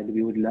we've had,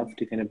 we would love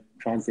to kind of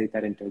translate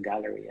that into a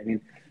gallery. I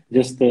mean,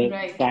 just the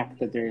right. fact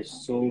that there's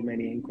so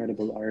many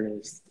incredible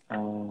artists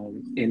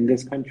in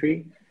this country,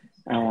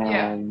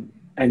 Yeah.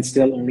 and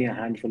still only a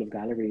handful of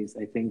galleries,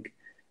 I think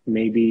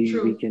maybe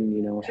we True. can,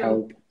 you know, True.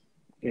 help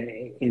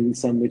in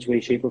some which way,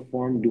 shape, or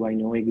form. Do I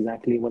know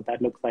exactly what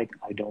that looks like?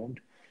 I don't.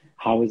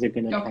 How is it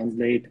going to Okay.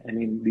 translate? I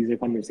mean, these are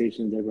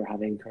conversations that we're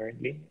having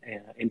currently,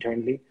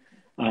 internally.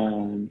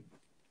 Um,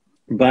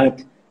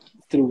 but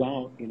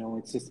throughout, you know,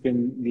 it's just been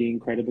the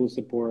incredible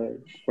support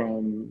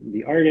from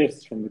the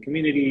artists, from the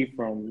community,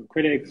 from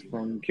critics,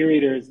 from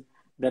curators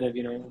that have,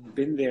 you know,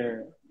 been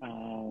there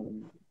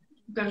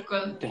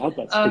Bilkul. to help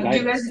us, to Do guide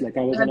you guys? us. Like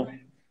I was Uh, on a,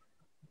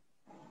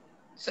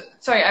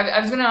 sorry, I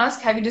was going to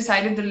ask. Have you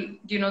decided the?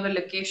 Do you know the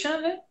location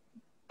of it?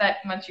 That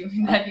much you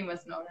uh, that you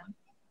must know now.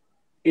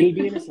 it'll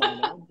be in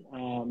Islamabad.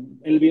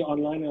 It'll be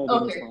online. It'll be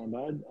in Okay.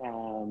 Islamabad.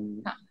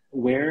 Huh.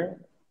 Where?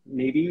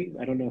 Maybe.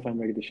 I don't know if I'm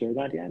ready to share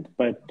that yet,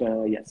 but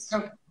yes.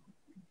 Okay.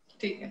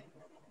 ठीक है.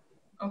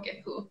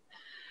 Okay. Cool.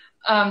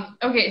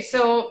 Okay,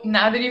 so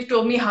now that you've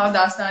told me how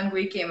Dastan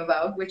Gui came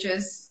about, which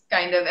is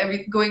kind of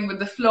going with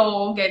the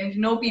flow, getting to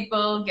know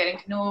people, getting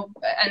to know,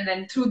 and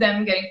then through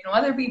them getting to know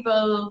other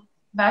people,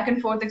 back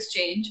and forth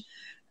exchange.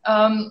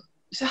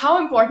 So how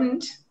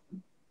important?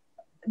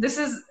 This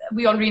is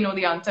we already know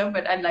the answer,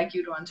 but I'd like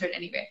you to answer it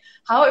anyway.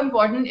 How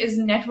important is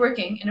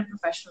networking in a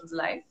professional's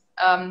life?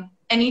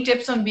 Any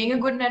tips on being a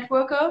good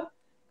networker?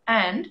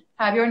 And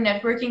have your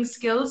networking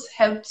skills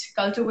helped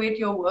cultivate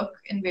your work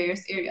in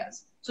various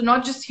areas? So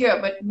not just here,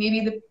 but maybe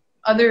the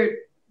other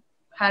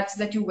hats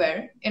that you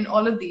wear in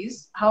all of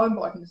these. How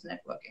important is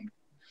networking?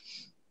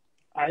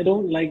 I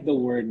don't like the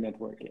word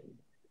networking.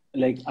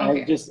 Like I've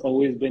Okay. just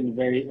always been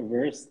very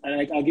averse. And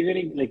like I'll give you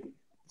any like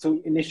so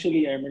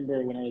initially I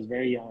remember when I was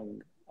very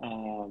young,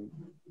 um,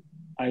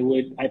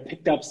 I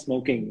picked up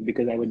smoking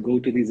because I would go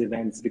to these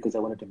events because I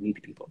wanted to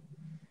meet people.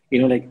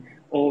 You know, like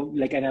oh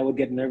like and I would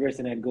get nervous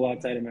and I'd go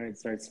outside and I'd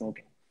start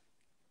smoking.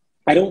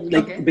 I don't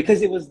like Okay.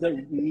 because it was the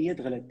niyat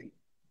ghalat thi.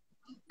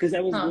 Because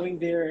I was Huh. going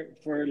there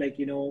for like,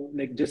 you know,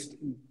 like just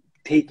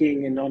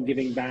taking and not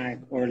giving back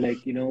or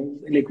like, you know,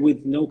 like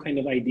with no kind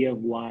of idea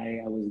of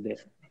why I was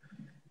there.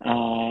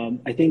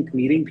 I think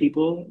meeting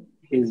people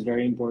is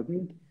very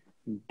important,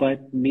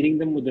 but meeting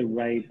them with the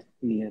right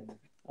niyat.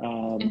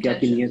 कि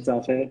आपकी नीयत Intentions.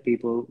 साफ है,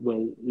 people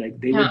will like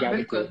they will Yeah,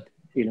 bilkul. gravitate,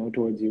 you know,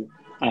 towards you.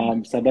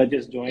 Sabah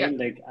just Yeah. joined.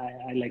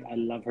 Like I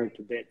love her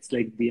to bits.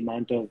 Like the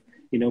amount of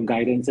you know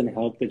guidance and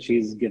help that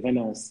she's given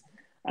us.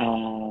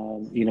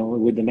 You know,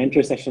 with the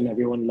mentor session,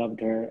 everyone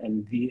loved her,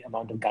 and the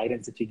amount of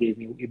guidance that she gave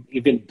me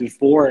even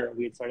before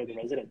we had started the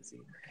residency.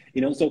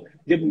 You know, so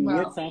जब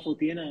नीयत Wow. साफ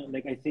होती है ना,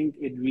 like I think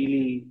it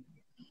really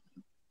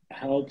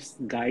helps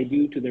guide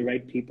you to the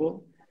right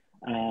people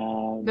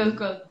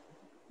Bilkul.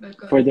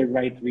 Bilkul. for the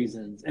right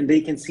reasons, and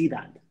they can see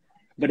that.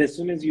 But as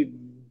soon as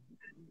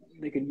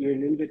like you're a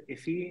little bit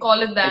iffy,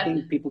 Call it I that.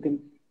 think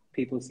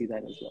people see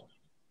that as well.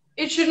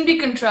 It shouldn't be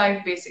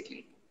contrived,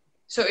 basically.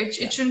 So it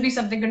Yeah. shouldn't be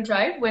something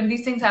contrived. When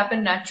these things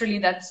happen naturally,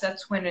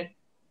 that's when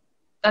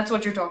that's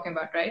what you're talking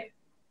about, right?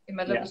 कि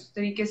मतलब Yeah. उस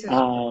तरीके से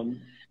Um,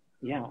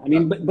 yeah. I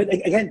mean, but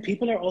again,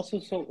 people are also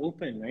so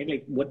open, right?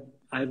 Like what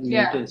I've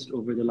yeah. noticed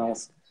over the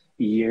last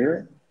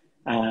year,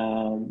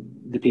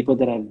 the people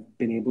that I've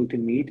been able to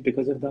meet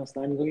because of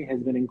Dastangoy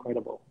has been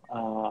incredible.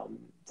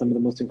 Some of the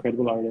most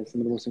incredible artists,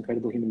 some of the most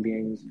incredible human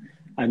beings.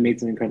 I've made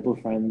some incredible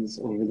friends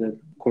over the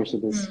course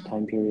of this Hmm.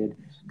 time period.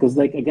 Because,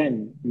 like,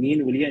 again, me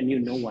and William knew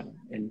no one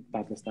in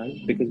Pakistan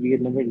because we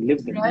had never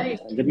lived in Right.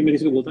 Pakistan. जब भी मैं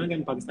किसी को बोलता हूँ कि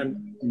हम Pakistan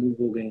move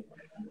हो गए,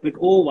 like,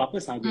 oh,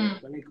 वापस आ गए. Hmm.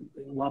 But like,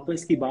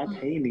 वापस की बात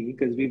है ही नहीं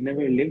because we've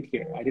never lived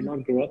here. I did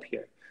not grow up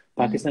here.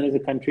 Pakistan is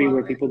a country Wow.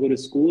 where people go to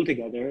school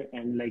together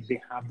and like they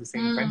have the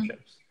same Hmm.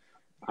 friendships.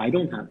 I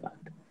don't have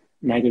that.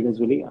 Neither does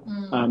Willia.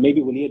 Hmm.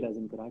 Maybe Willia does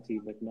in Karachi,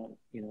 but not,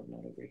 you know,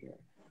 not over here.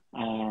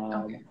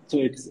 Okay. So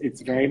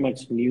it's very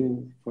much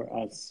new for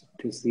us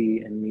to see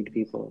and meet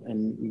people,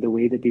 and the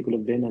way that people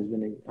have been has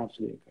been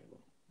absolutely incredible.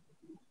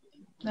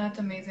 That's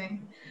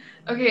amazing.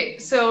 Okay,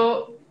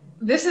 so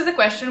this is a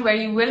question where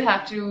you will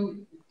have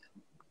to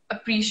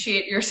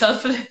appreciate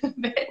yourself a little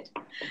bit.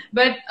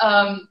 But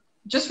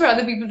just for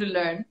other people to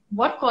learn,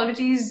 what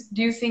qualities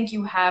do you think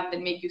you have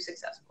that make you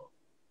successful?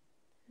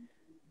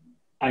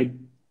 I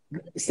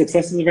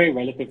Success is a very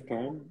relative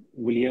term.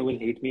 Willia will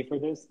hate me for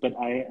this, but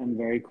I am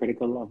very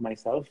critical of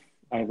myself.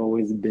 I've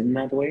always been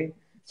that way,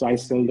 so I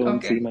still don't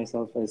Okay. see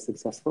myself as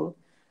successful.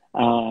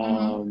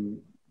 Mm-hmm.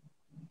 Um,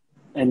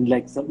 and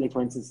like like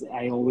for instance,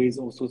 I always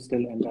also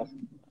still end up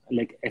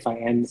like if I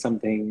end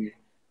something,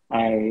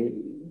 I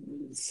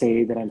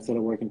say that I'm still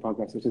a work in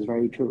progress, which is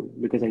very true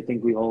because I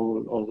think we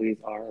all always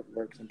are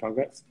works in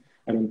progress.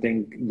 I don't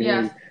think there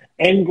Yeah. is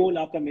end goal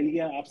आपका मिल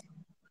गया आप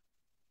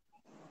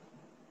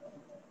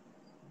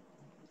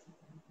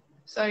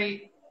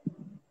Sorry.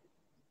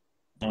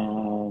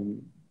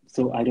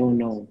 so I don't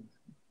know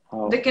The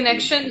how you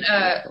connection can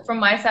like go. from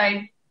my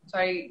side,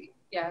 sorry,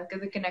 yeah,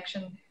 because the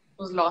connection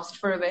was lost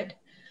for a bit.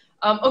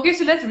 Okay,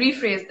 so let's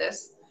rephrase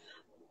this.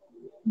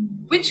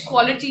 Which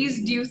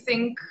qualities do you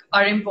think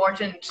are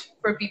important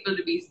for people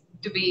to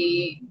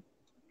be?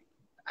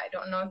 I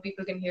don't know if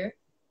people can hear,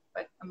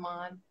 but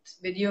Ahmad's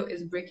video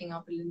is breaking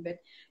up a little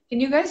bit. Can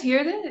you guys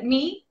hear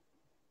me,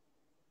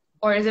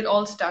 or is it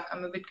all stuck?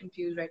 I'm a bit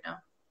confused right now.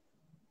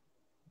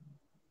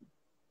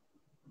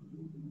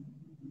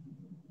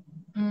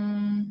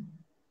 Mm,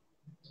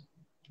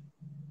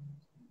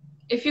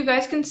 if you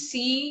guys can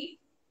see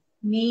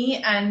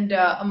me and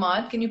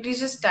Ahmad, can you please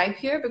just type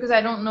here because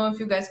I don't know if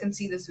you guys can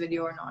see this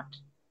video or not.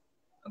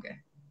 Okay,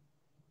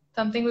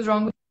 something was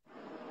wrong with.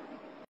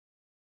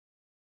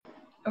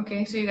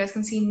 Okay, so you guys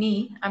can see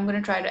me. I'm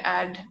gonna try to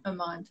add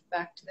Ahmad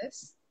back to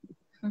this.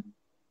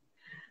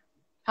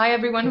 Hi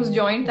everyone who's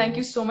joined. Thank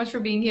you so much for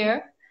being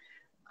here.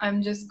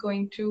 I'm just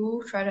going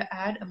to try to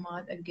add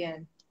Ahmad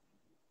again.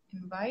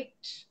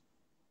 Invite.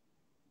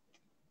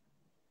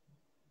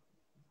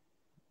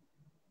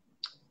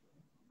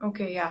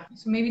 Okay, yeah.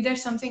 So maybe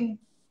there's something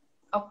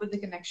up with the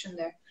connection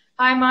there.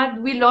 Hi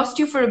Ahmad, we lost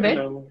you for a bit.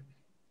 Hello,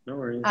 no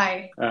worries.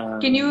 Hi.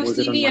 Can you Was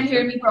it see on me my and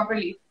hear side? me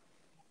properly?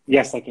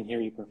 Yes, I can hear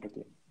you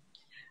perfectly.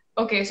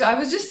 Okay, so I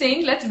was just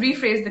saying, let's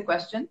rephrase the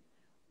question.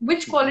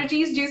 Which Mhm.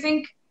 qualities do you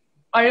think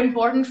are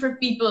important for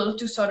people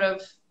to sort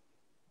of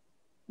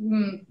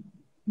mm,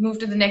 move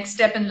to the next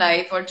step in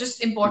life, or just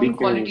Be important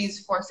curious.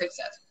 qualities for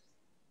success?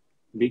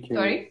 Be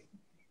curious. Sorry?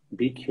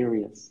 Be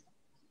curious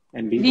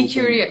and be Be open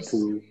curious.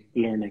 to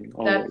learning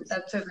That always.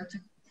 that's a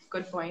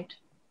good point.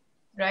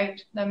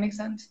 Right? That makes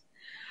sense.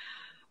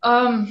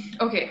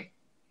 Okay.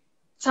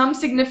 Some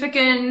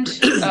significant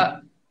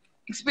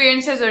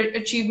experiences or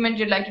achievement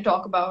you'd like to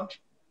talk about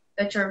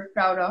that you're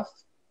proud of?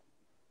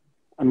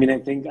 I mean, I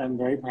think I'm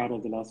very proud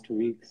of the last 2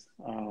 weeks.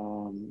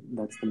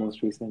 That's the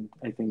most recent.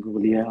 I think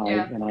Willia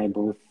Yeah, and I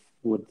both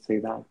would say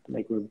that.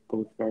 Like we're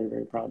both very,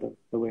 very proud of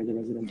the way the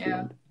residency yeah,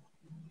 went.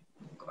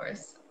 of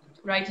course.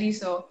 Rightly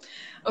so.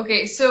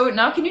 Okay, so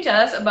now can you tell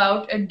us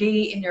about a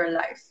day in your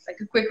life? Like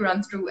a quick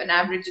run through an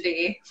average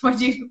day.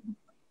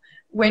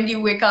 When do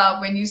you wake up,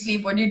 when you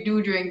sleep, what do you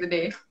do during the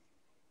day?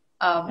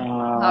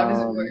 How does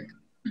it Um, work?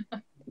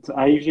 so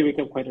I usually wake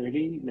up quite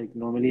early. Like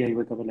normally I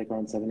wake up at like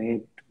around 7,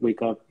 8,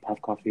 wake up,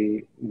 have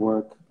coffee,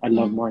 work. I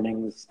love Mm.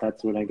 mornings.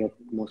 That's when I get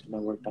most of my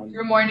work done.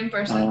 You're a morning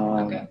person?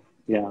 Okay.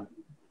 Yeah,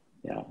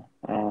 yeah.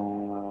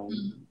 Um,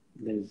 Mm.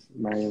 there's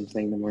Mariam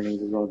saying the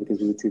mornings as well because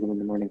we would see them in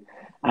the morning.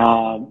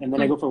 And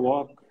then I Mm. go for a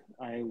walk.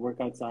 I work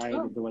outside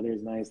Oh, if the weather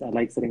is nice. I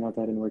like sitting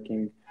outside and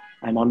working.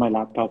 I'm on my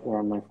laptop or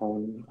on my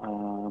phone,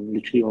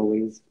 literally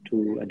always to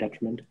a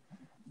detriment.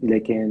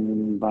 Like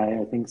in by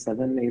I think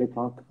 7, 8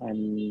 o'clock,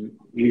 I'm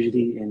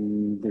usually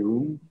in the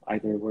room,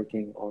 either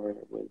working or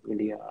with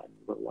Willia and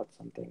we'll watch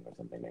something or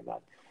something like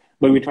that.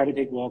 But we try to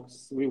take walks.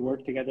 We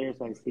work together,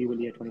 so I see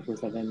Willia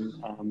 24/7.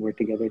 We're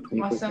together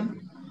 24/7. awesome.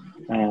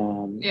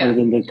 Other Yeah,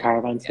 than the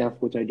caravan yeah. stuff,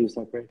 which I do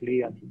separately,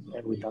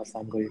 with us,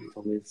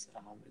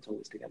 it's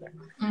always together.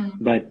 Mm.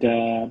 But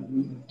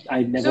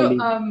I never So,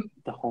 leave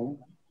the home.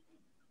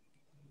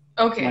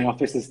 My okay.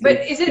 office is still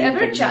But is it clean. ever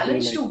a I've never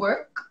challenge to like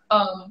work?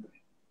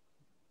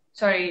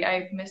 Sorry,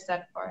 I missed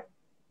that part.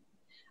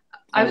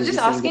 I I was was just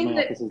just saying that my asking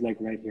that, office is like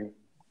right here.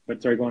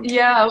 But sorry, go on.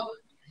 yeah,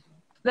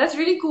 that's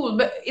really cool.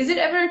 But is it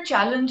ever a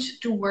challenge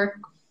to work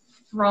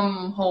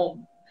from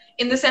home?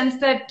 In the sense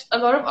that a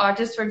lot of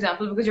artists, for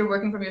example, because you're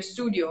working from your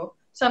studio,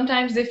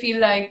 sometimes they feel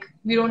like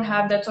we don't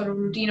have that sort of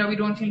routine or we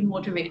don't feel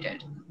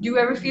motivated. Do you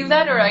ever feel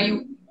that, or are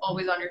you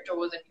always on your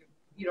toes and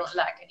you don't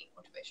lack any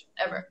motivation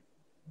ever?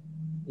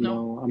 No?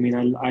 No, I mean,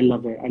 I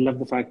love it. I love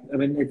the fact, I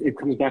mean, it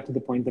comes back to the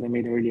point that I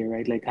made earlier,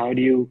 right? Like, how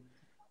do you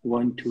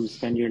want to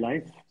spend your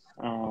life?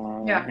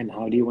 Yeah. And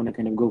how do you want to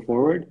kind of go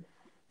forward?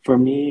 For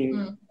me,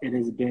 Mm. it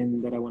has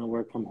been that I want to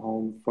work from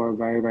home for a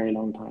very, very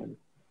long time.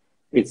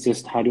 It's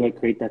just how do I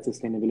create that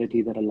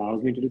sustainability that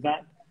allows me to do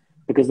that?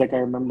 Because, like, I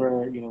remember,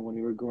 when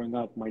we were growing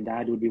up, my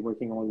dad would be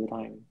working all the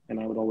time and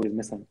I would always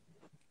miss him.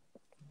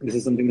 This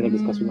is something that I've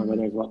discussed with my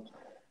brother Mm. as well.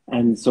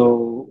 And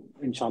so,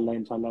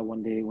 inshallah,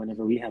 one day,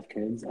 whenever we have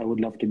kids, I would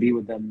love to be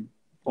with them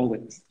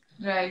always.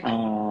 Right.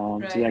 So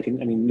that I Right.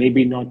 can, I mean,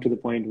 maybe not to the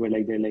point where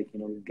like they're like,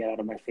 get out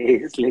of my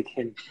face, like,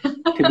 and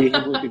to be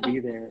able to be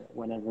there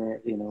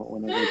whenever,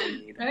 whenever they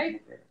need and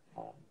Right. whenever.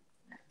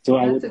 So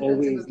I would That's a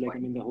always good like, I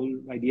point. mean, the whole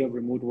idea of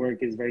remote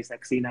work is very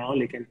sexy now.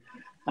 Like, and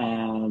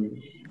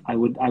I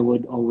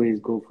would always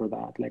go for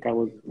that. Like, I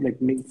would like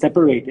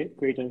separate it,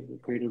 create a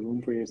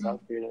room for Mm.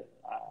 yourself, create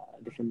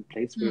a different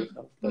place for Mm.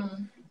 yourself. But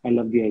Mm. I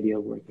love the idea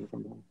of working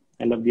from home.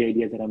 I love the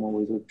idea that I'm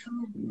always with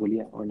True.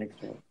 Bulia or next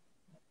to her.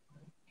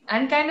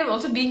 And kind of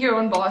also being your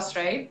own boss,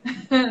 right?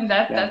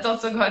 Yeah, That's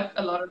also got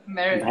a lot of that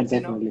merits,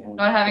 definitely has.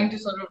 not having Yeah. to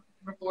sort of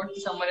report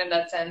to someone in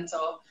that sense.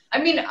 Or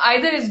I mean,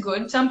 either is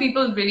good. Some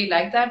people really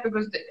like that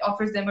because it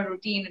offers them a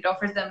routine, it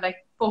offers them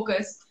like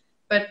focus,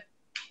 but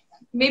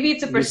maybe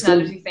it's a You still,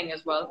 personality thing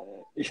as well.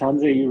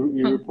 Shanze,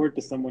 you report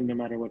to someone no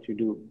matter what you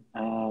do.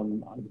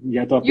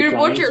 या तो आपके You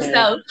report clients हैं,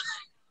 yourself.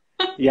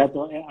 या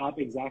तो आप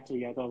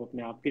exactly या तो आप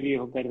अपने आप के लिए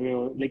कर रहे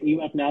हो, लाइक यू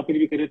अपने आप के लिए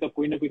भी कर रहे हो, तो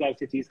कोई ना कोई तो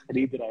आपसे चीज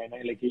खरीद रहा है ना,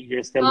 like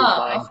you're still Ah,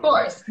 replying of to them.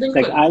 course.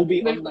 Like Bilkul. I'll be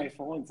on my Bilkul.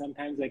 phone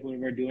sometimes, like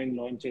when we're doing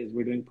launches,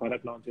 we're doing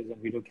product launches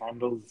and we do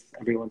candles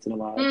every once in a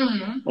while,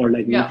 Hmm. or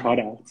like new Yeah.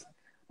 products.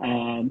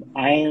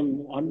 I am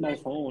on my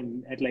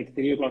phone at like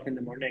 3 o'clock in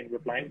the morning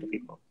replying to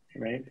people,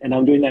 right? And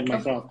I'm doing that Of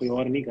myself. course. कोई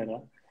और नहीं कर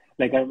रहा.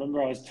 Like I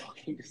remember I was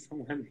talking to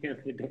someone the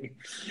other day,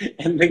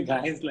 and the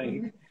guy's like,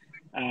 Mhm.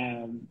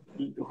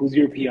 who's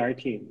your PR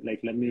team?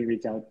 Like, let me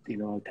reach out,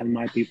 I'll tell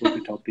my people to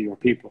talk to your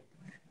people.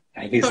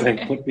 And he's like,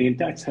 Okay. put me in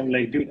touch. I'm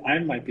like, dude,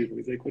 I'm my people.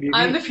 He's like, what do you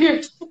I'm the mean? fear.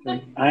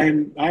 Like,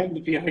 I'm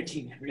the PR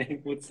team.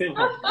 Like, मुझसे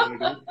बात करो,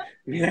 dude.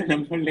 मेरा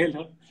number ले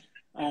लो.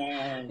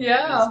 And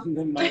Yeah.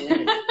 send them my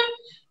way.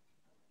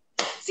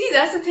 See,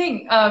 that's the thing.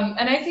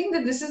 And I think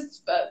that this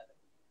is,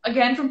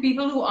 again, from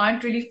people who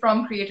aren't really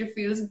from creative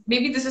fields,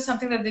 maybe this is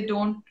something that they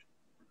don't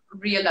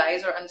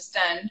realize or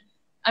understand.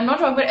 I'm not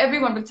talking about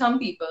everyone, but some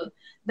people,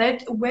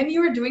 that when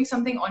you are doing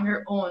something on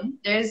your own,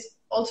 there's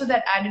also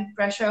that added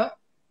pressure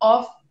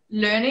of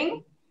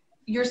learning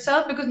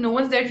yourself because no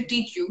one's there to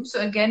teach you.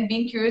 So again,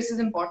 being curious is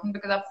important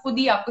because आप खुद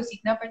ही आपको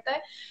सीखना पड़ता है.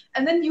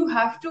 And then you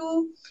have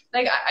to,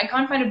 like, I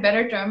can't find a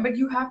better term,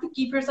 but you have to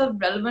keep yourself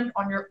relevant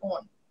on your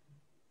own.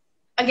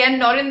 Again,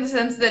 not in the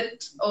sense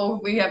that, oh,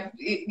 we have,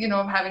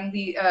 having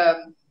the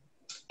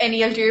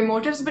any ulterior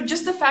motives, but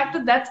just the fact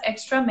that that's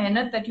extra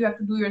mehnat that you have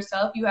to do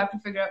yourself. You have to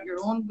figure out your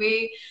own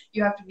way.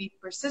 You have to be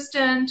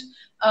persistent,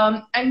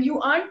 and you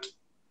aren't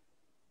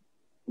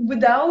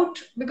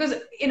without, because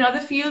in other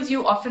fields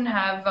you often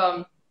have,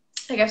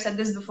 like I've said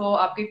this before,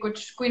 आपके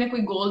कुछ कोई ना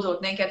कोई goals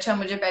होते हैं कि अच्छा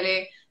मुझे पहले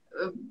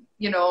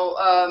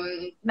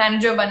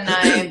मैनेजर बनना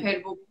है,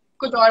 फिर वो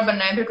कुछ और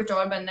बनना है, फिर कुछ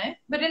और बनना है.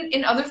 But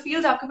in other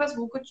fields आपके पास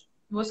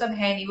वो सब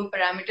है नहीं, वो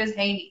parameters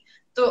है ही नहीं.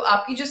 तो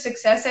आपकी जो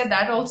success है,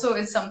 that also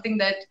is something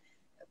that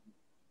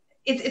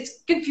it's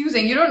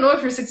confusing. You don't know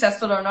if you're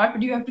successful or not,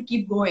 but you have to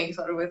keep going,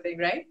 sort of a thing,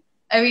 right?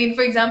 I mean,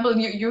 for example,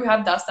 you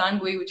have Dastan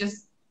Gui, which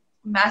is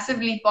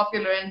massively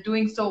popular and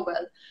doing so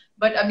well.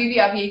 But अभी भी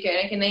आप ये कह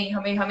रहे हैं कि नहीं,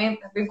 हमें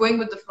we're going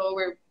with the flow.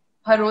 We're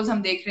हर रोज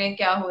हम देख रहे हैं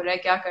क्या हो रहा है,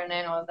 क्या करना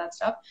है, and all that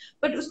stuff.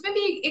 But उसमें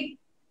भी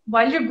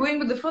while you're going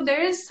with the flow,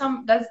 there is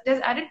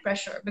there's added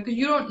pressure because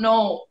you don't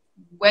know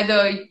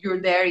whether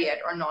you're there yet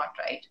or not,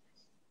 right?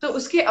 तो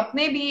उसके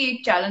अपने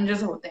भी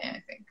challenges होते हैं,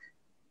 I think.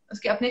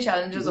 उसके अपने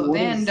challenges होते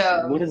हैं,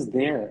 and What is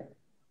there?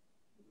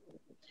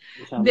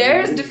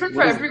 there is different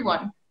for What is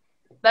everyone.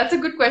 That's a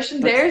good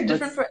question. There is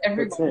different for that's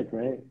everyone. it,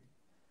 right?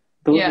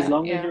 So as Yeah,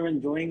 long as yeah, you're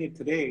enjoying it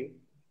today,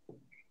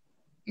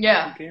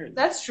 yeah. who cares?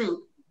 That's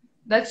true.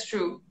 That's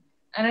true.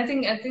 And I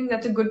think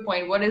that's a good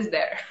point. What is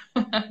there?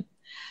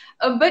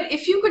 But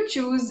if you could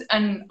choose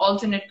an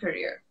alternate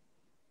career,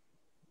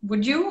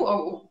 would you,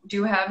 or do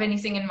you have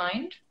anything in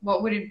mind?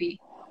 What would it be?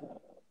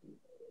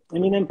 I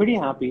mean, I'm pretty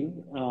happy.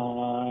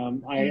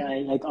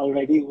 I like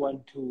already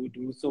want to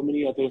do so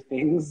many other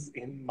things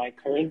in my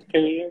current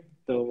career.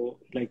 So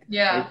like,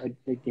 Yeah, I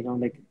like,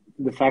 like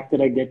the fact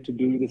that I get to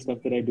do the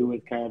stuff that I do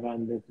with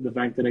Caravan, the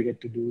fact that I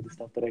get to do the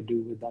stuff that I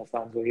do with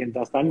Dastango. And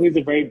Dastango is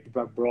a very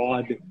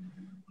broad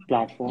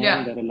platform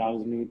yeah, that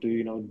allows me to,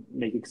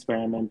 like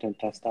experiment and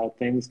test out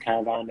things.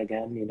 Caravan,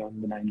 again,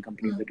 the 9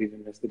 companies that we've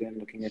invested in,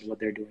 looking at what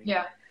they're doing,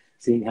 yeah,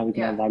 seeing how we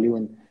can yeah. add value,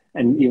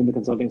 and even the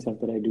consulting stuff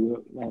that I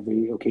do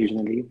very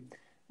occasionally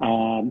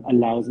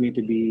allows me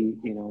to be,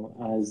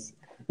 as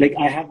like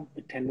I have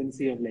a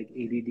tendency of like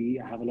ADD.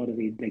 I have a lot of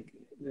like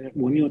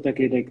वो नहीं होता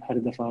कि like हर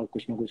दफा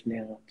कुछ ना कुछ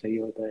नया चाहिए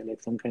होता है,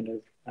 like some kind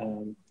of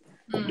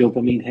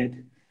dopamine hit.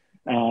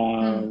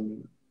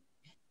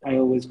 I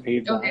always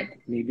crave Okay, that.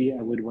 Maybe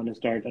I would want to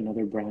start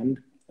another brand.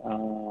 I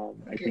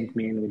okay. think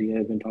me and Lydia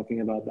have been talking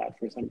about that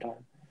for some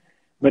time.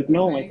 But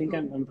no, I Very think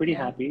cool. I'm pretty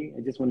Yeah. happy.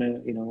 I just want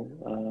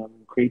to,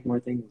 create more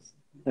things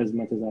as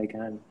much as I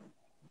can.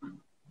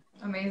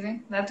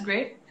 Amazing. That's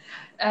great.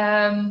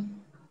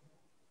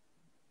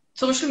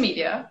 Social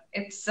media,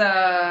 it's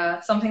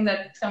something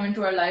that's come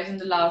into our lives in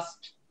the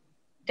last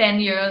 10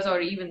 years or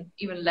even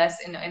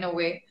less in a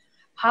way.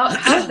 How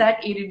has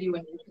that aided you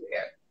in your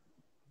career?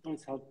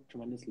 It's helped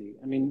tremendously.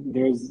 I mean,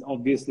 there's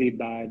obviously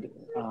bad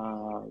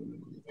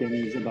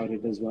things about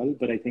it as well,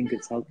 but I think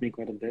it's helped me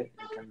quite a bit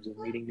in terms of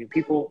meeting new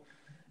people.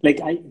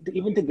 Like I,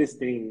 even to this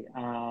day,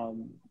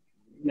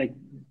 like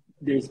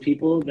there's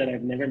people that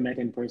I've never met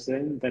in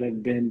person that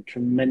have been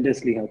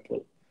tremendously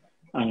helpful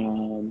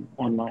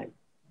online,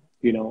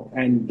 you know,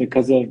 and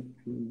because of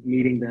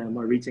meeting them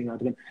or reaching out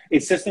to them,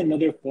 it's just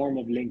another form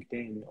of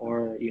LinkedIn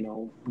or, you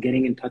know,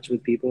 getting in touch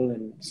with people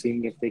and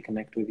seeing if they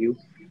connect with you.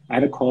 I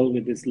had a call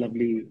with this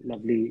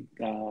lovely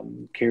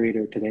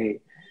curator today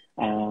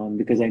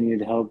because I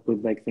needed help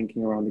with like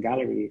thinking around the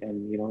gallery.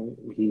 And, you know,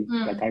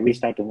 I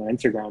reached out to him on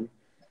Instagram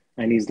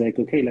and he's like,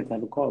 okay, let's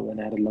have a call.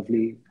 And I had a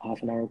lovely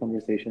half an hour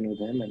conversation with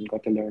him and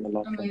got to learn a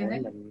lot from him.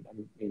 Amazing. And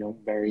I'm, you know,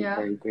 very, Yeah.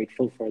 very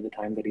grateful for the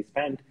time that he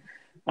spent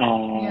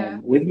Yeah.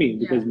 with me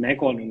because मैं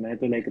कौन हूँ मैं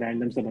तो like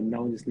random सा बंदा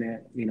हूँ जिसने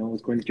you know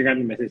उसको Instagram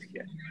में message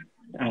किया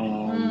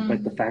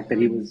but the fact that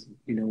he was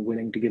you know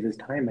willing to give his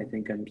time I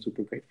think I'm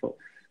super grateful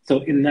so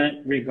in that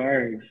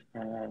regard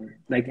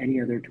like any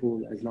other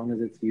tool as long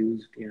as it's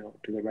used you know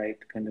to the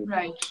right kind of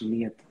Right.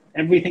 niyat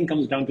everything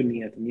comes down to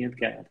niyat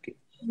क्या है आपकी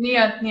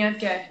नियत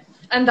क्या है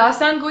and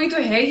दास्तान गोई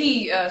तो है ही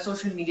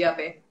social media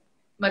पे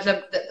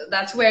मतलब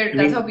that's I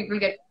mean how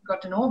people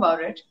got to know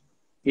about it.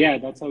 yeah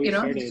that's how we You know,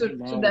 started so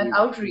now that we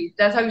outreach,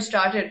 that's how you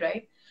started,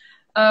 right?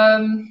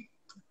 Um,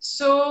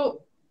 so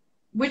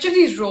which of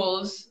these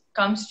roles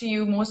comes to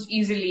you most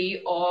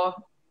easily, or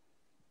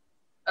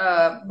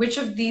which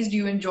of these do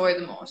you enjoy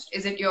the most?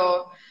 Is it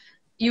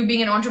you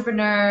being an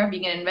entrepreneur,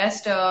 being an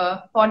investor,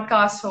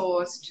 podcast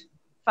host,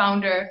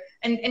 founder?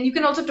 And you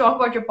can also talk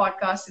about your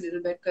podcast a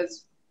little bit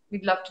because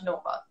we'd love to know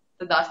about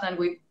the Dastan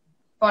Gui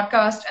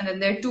podcast. And then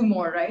there are two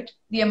more, right?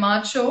 The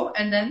Ahmad Show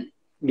and then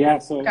yeah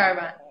so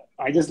Caravan.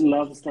 I just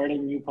love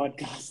starting new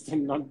podcasts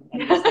and not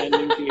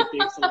understanding it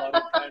takes a lot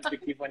of time to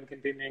keep on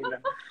continuing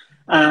them.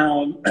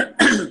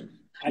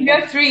 I You love,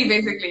 have three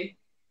basically.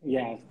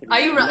 yeah, Are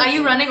three. you I love are you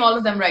doing. running all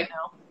of them right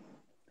now?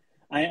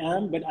 I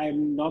am, but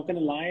I'm not gonna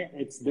lie.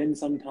 It's been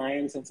some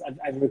time since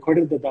I've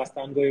recorded the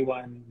Dastangoy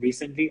one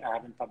recently. I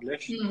haven't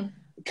published. Hmm.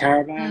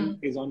 Caravan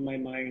Hmm. is on my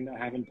mind. I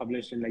haven't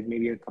published in like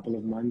maybe a couple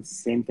of months.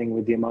 Same thing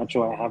with the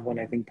Amacho. I have one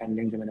I think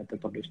pending. जो मैंने अब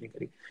तक publish नहीं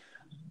करी.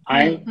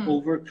 I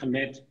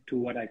overcommit to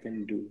what I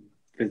can do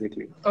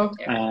physically.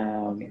 Okay.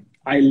 Okay.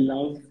 I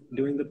love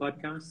doing the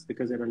podcast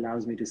because it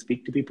allows me to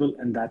speak to people,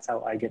 and that's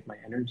how I get my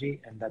energy,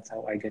 and that's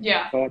how I get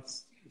my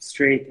thoughts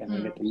straight, and I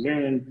get to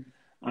learn.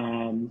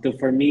 So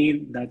for me,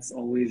 that's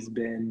always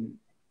been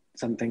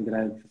something that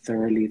I've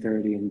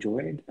thoroughly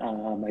enjoyed.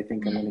 I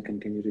think I'm going to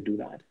continue to do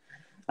that.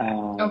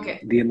 Okay.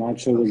 The Ahmad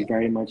Show was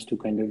very much to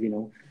kind of, you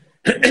know,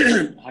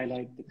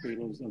 highlight the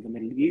creatives of the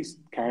Middle East.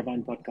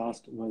 Caravan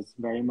podcast was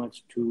very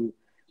much to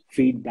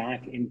feed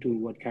back into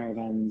what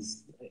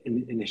Caravan's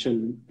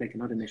initial, like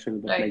not initial,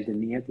 but like the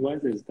niyat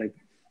was, is like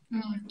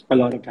a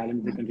lot of talent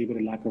in the country, but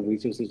a lack of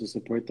resources to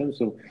support them.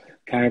 So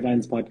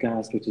Caravan's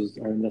podcast, which is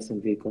our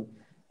investment vehicle,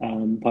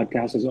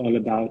 podcast is all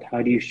about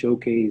how do you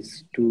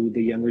showcase to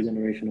the younger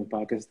generation of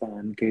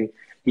Pakistan, okay,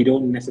 you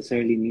don't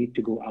necessarily need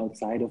to go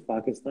outside of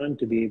Pakistan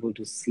to be able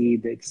to see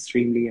the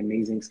extremely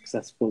amazing,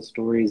 successful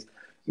stories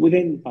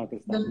within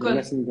Pakistan, the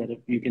lessons that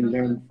you can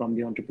learn from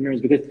the entrepreneurs.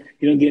 Because,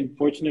 you know, the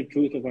unfortunate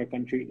truth of our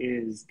country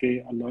is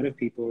that a lot of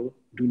people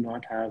do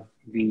not have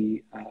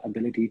the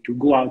ability to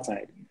go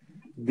outside.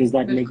 Does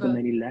that make them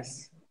any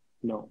less?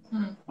 No.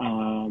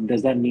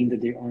 Does that mean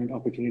that there aren't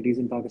opportunities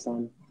in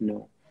Pakistan?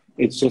 No.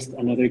 It's just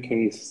another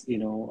case, you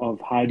know, of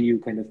how do you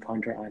kind of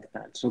counteract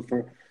that. So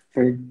for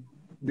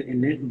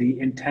the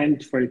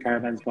intent for the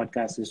Caravans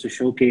podcast is to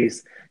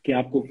showcase कि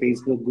आपको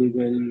Facebook,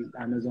 Google,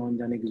 Amazon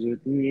जाने की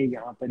जरूरत नहीं है.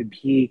 यहाँ पर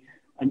भी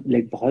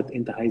like बहुत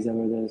इंतहाई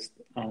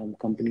ज़बरदस्त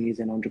companies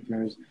and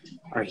entrepreneurs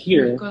are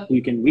here who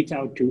you can reach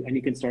out to and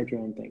you can start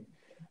your own thing.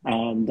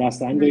 The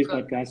Astango's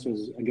podcast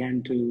was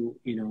again to,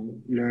 you know,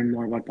 learn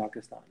more about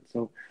Pakistan.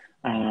 So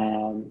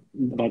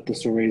about the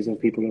stories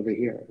of people over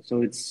here.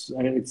 So it's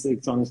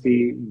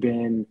honestly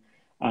been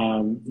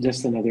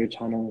just another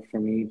channel for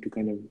me to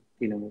kind of,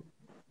 you know,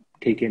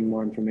 take in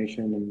more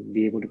information and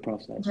be able to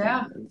process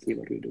and see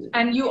what we do.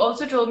 And you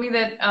also told me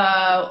that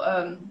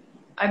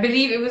I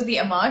believe it was the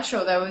Ahmad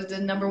Show that was the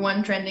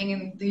 #1 trending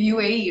in the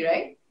UAE,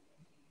 right?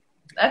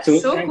 That's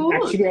so cool.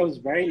 Actually, I was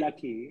very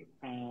lucky.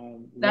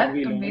 That's when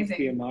we amazing. launched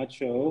the Ahmad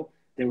Show,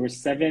 there were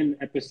 7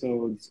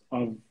 episodes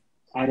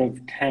out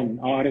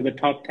of the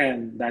top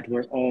 10 that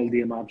were all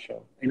the Ahmad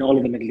Show in all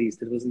of the Middle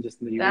East. It wasn't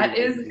just in the UAE. That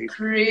is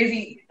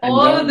crazy.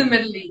 All of the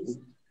Middle East.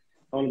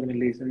 All of the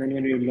Middle East. And then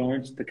when we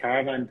launched the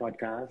Caravan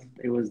podcast,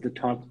 it was the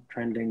top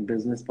trending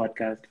business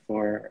podcast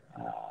for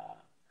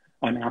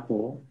on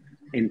Apple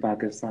in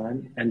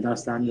Pakistan. And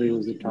Dastanvi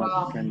was the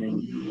top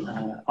trending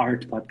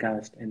art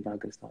podcast in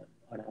Pakistan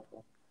on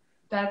Apple.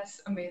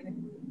 That's amazing.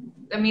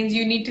 That means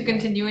you need to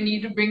continue and you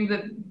need to bring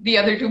the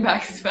other 2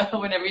 back as well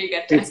whenever you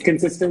get time. It's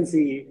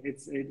consistency.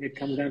 It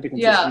comes down to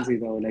consistency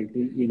though. Like,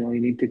 you know,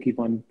 you need to keep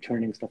on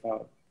churning stuff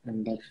out.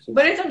 And that's just,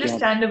 but it's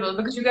understandable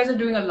because you guys are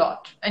doing a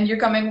lot and you're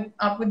coming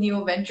up with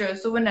new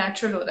ventures. So we're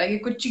natural.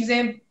 Like, कुछ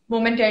चीजें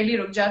momentarily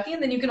रुक जाती हैं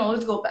and then you can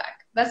always go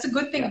back. That's a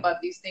good thing Yeah.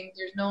 about these things.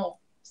 There's no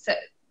set.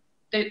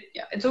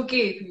 Yeah, it's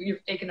okay if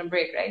you've taken a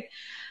break, right?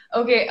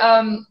 Okay.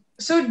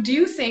 So do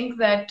you think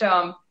that,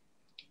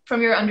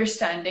 from your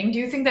understanding, do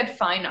you think that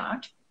fine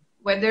art,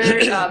 whether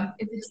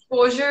it's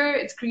exposure,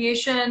 it's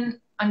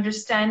creation,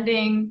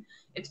 understanding,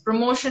 it's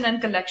promotion and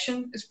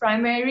collection, is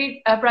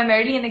primarily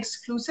an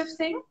exclusive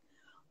thing,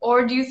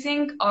 or do you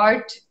think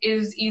art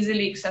is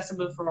easily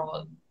accessible for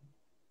all?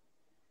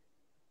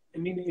 I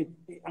mean,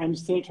 I'm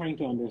still trying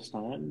to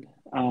understand.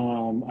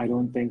 I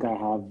don't think I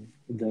have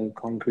the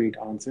concrete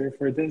answer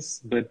for this,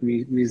 but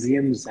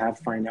museums have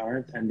fine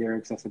art and they're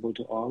accessible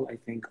to all. I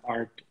think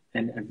art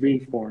and every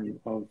form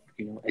of,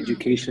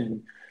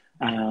 education,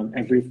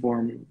 every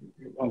form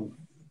of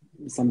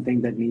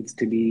something that needs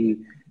to be,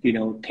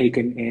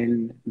 taken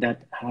in,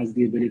 that has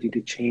the ability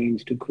to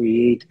change, to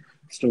create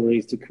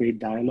stories, to create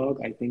dialogue,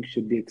 I think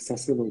should be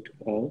accessible to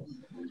all.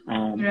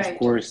 Of Right.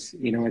 course,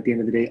 at the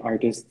end of the day,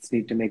 artists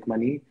need to make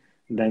money.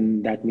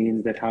 Then that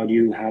means that how do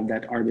you have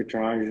that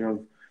arbitrage of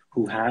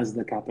who has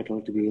the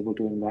capital to be able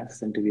to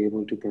invest and to be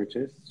able to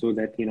purchase, so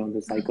that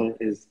the cycle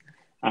is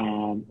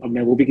अब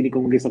मैं वो भी नहीं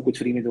कहूँगी सब कुछ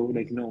free में दो,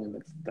 like no,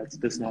 that's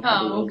just not how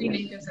हाँ, the वो world भी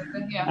नहीं works. कर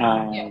सकते.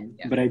 Yeah, yeah,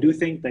 yeah. But I do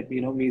think that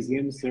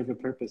museums serve a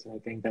purpose, and I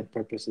think that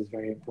purpose is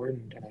very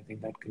important, and I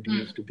think that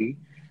continues to be.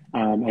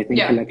 I think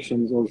Yeah,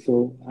 collections also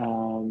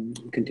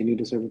continue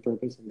to serve a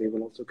purpose, and they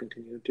will also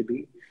continue to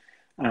be.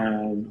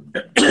 Um,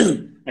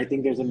 I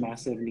think there's a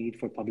massive need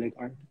for public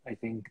art. I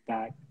think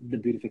that the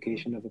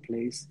beautification of a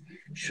place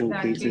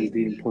showcases exactly.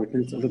 the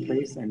importance of a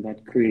place, and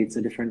that creates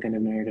a different kind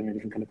of narrative and a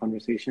different kind of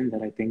conversation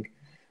that I think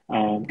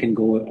can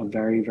go a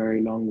very,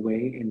 very long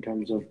way in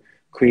terms of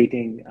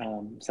creating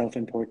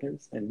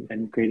self-importance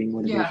and creating Yeah.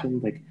 motivation.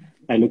 Like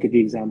I look at the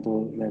example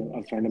that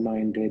a friend of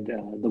mine did,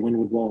 the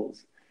Wynwood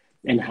Walls,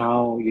 and how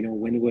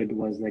Wynwood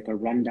was like a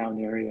rundown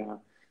area,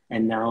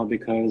 and now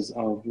because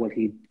of what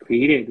he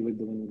created with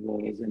the Wynwood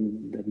Walls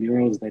and the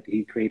murals that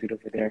he created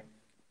over there,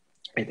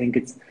 I think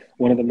it's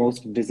one of the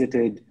most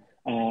visited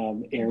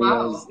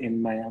areas Wow.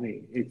 in Miami.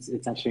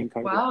 It's actually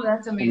incredible. Wow,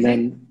 that's And amazing.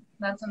 then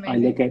That's I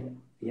look amazing. at,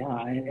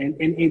 yeah,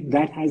 and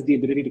that has the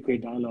ability to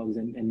create dialogues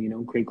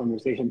and create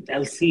conversation.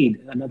 El Cid,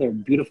 another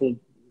beautiful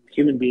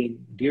human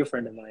being, dear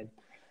friend of mine,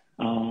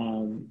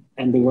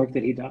 and the work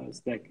that he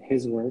does, like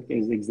his work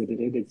is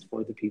exhibited, it's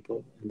for the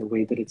people, and the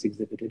way that it's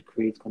exhibited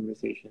creates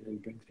conversation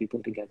and brings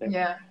people together.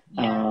 Yeah,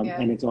 yeah, yeah.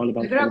 And it's all Look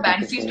about at how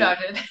purpose. Banksy So,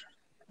 started.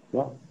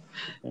 well,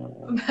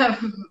 uh,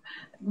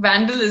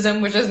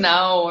 Vandalism, which is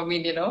now, I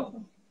mean,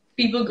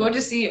 people go yeah,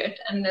 to see it,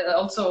 and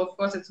also, of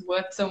course, it's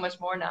worth so much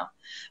more now.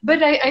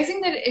 But I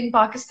think that in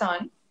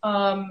Pakistan,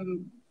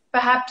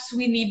 perhaps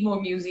we need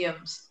more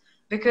museums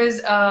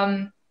because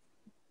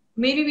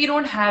maybe we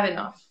don't have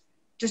enough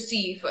to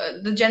see.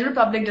 The general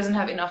public doesn't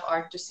have enough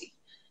art to see.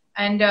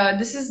 And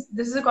this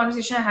is a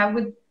conversation I have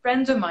with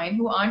friends of mine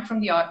who aren't from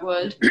the art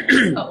world.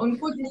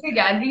 उनको जैसे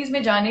galleries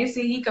में जाने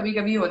से ही कभी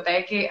कभी होता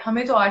है कि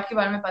हमें तो आर्ट के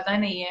बारे में पता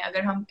नहीं है,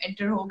 अगर हम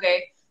एंटर हो गए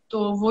तो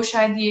वो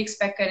शायद ये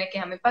एक्सपेक्ट करें कि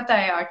हमें पता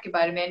है आर्ट के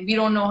बारे में, and we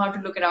don't know how to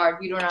look at art,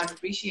 we don't know how to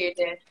appreciate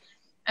it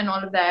and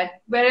all of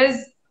that. Whereas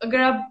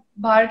अगर आप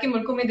बाहर के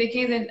मुल्कों में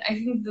देखें, then I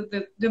think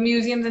the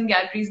museums and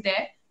galleries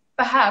there,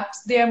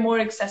 perhaps they are more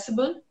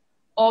accessible,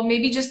 or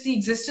maybe just the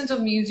existence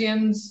of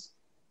museums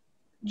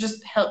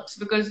just helps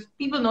because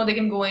people know they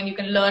can go in, you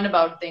can learn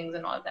about things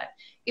and all that.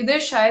 इधर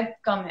शायद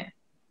कम है,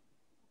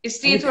 I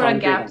इसलिए would थोड़ा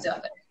counter gap that.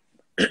 ज्यादा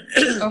है.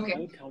 I Okay.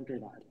 would counter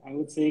that. I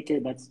would say, okay,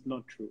 that's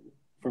not true.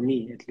 For me,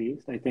 at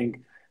least. I think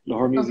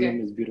Lahore Museum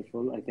Okay. is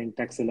beautiful. I think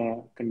Taxila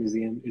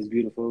Museum is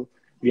beautiful.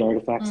 The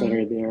artifacts that Mm.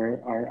 are there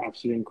are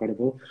absolutely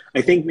incredible.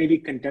 I think maybe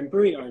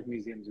contemporary art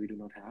museums we do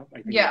not have.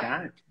 I think Yeah.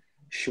 that,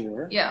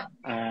 sure. Yeah.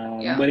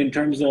 Yeah. But in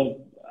terms of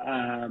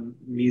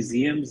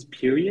museums,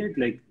 period,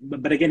 like,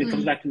 but again, it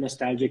comes Mm. back to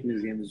nostalgic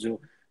museums. So,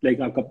 like,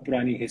 आपका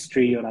पुरानी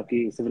history or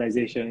आपकी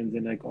civilizations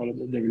and like all of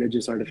the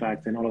religious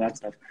artifacts and all of that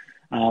stuff.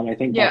 I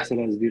think Yeah.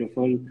 Taxila is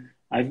beautiful.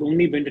 I've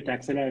only been to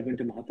Taxila. I've been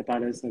to Mahatta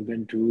Palace. I've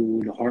been to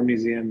Lahore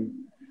Museum.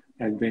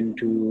 I've been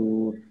to,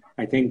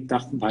 I think,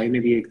 Takht Bhai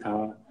mein bhi ek tha.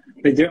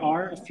 Like, there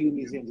are a few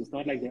museums. It's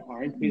not like there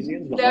aren't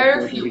museums. Lahore There are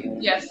a Fort few. bhi hai.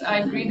 Yes, I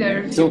agree. There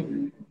are a So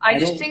few. I I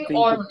just don't think think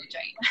और that. होने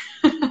चाहिए.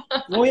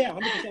 Oh yeah,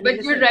 100%. I mean,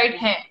 But you're listen, right,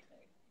 हैं.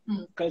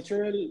 Hmm.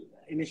 cultural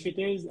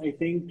initiatives, I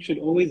think, should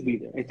always be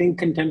there. I think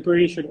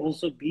contemporary should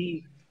also be.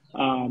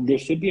 There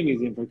should be a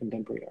museum for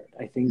contemporary art.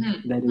 I think Hmm.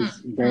 that Hmm.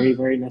 is very,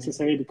 very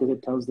necessary because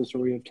it tells the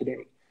story of today.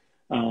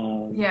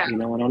 Yeah.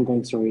 An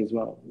ongoing story as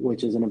well,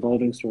 which is an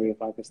evolving story of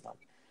Pakistan.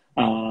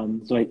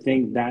 So I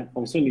think that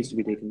also needs to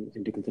be taken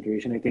into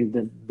consideration. I think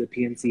the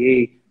PNCA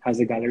has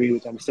a gallery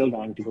which I'm still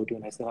dying to go to,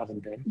 and I still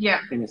haven't been Yeah.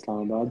 in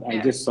Islamabad. I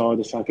Yeah. just saw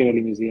the Shakir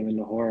Ali Museum in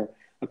Lahore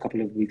a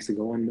couple of weeks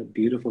ago, and a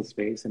beautiful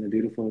space and a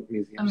beautiful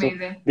museum. So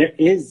Amazing. there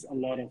is a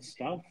lot of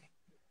stuff.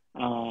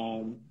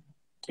 Um,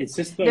 it's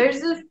just like,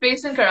 There's this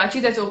place in Karachi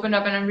that's opened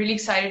up, and I'm really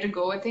excited to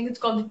go. I think it's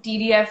called the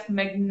TDF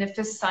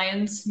Magnificent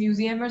Science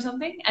Museum or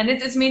something, and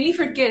it's mainly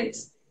for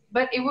kids.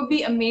 But it would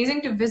be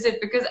amazing to visit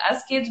because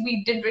as kids,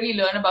 we didn't really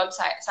learn about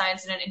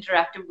science in an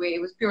interactive way.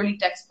 It was purely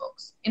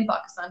textbooks in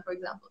Pakistan, for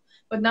example.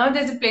 But now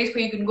there's a place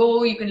where you can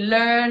go, you can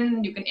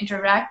learn, you can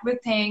interact with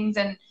things,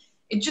 and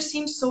it just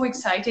seems so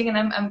exciting. And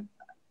I'm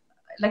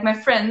like, my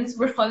friends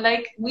were all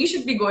like, we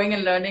should be going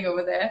and learning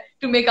over there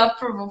to make up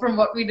from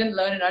what we didn't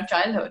learn in our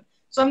childhood.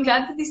 So I'm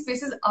glad that these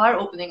places are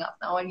opening up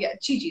now, and yeah,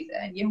 अच्छी चीज़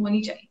है, and ये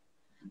होनी चाहिए.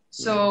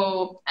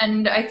 So,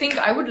 and I think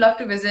I would love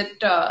to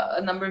visit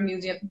a number of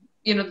museums,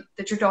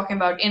 that you're talking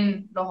about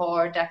in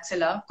Lahore,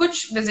 Taxila.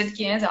 Kuch visit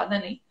kiye hain, zyada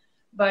nahi.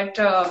 But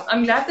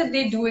I'm glad that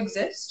they do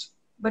exist.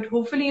 But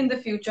hopefully in the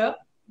future,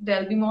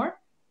 there'll be more.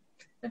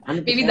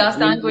 Maybe 100%.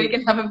 Dastan Goi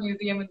can have a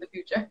museum in the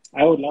future.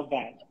 I would love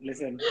that.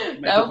 Listen,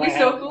 That would be if I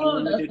so had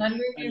cool.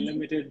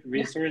 unlimited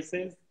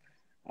resources,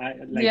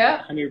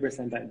 Yeah,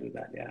 100% I'd do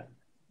that. Yeah.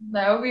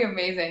 that would be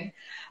amazing.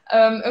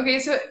 Okay,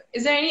 so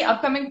is there any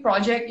upcoming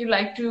project you'd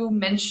like to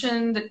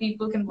mention that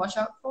people can watch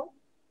out for?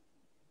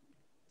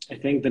 I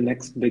think the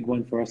next big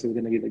one for us is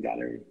going to be the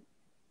gallery.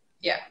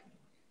 Yeah.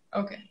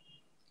 Okay.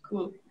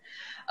 Cool.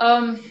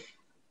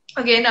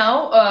 Okay,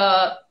 now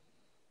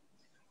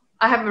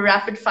I have a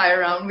rapid fire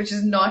round, which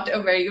is not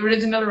a very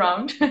original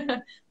round,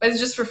 but it's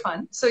just for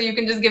fun. So you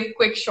can just give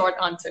quick, short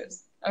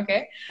answers.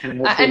 Okay.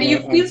 Can I also And you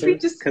not feel free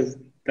answer? to. Because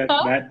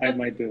that I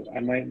might do. I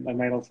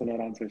might also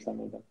not answer some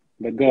of them.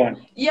 But go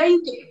on. Yeah,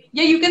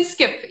 you can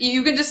skip.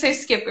 You can just say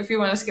skip if you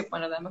want to skip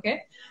one of them.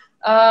 Okay.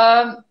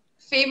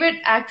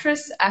 Favorite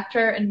actress,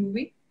 actor, and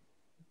movie?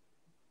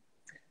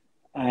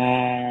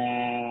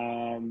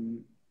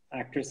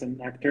 Actress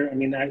and actor. I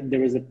mean, there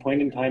was a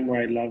point in time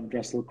where I loved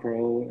Russell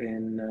Crowe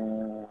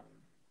in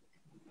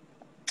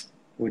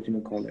what do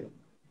you call it?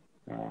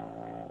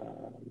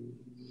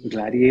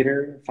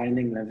 Gladiator,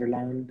 Finding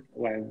Neverland.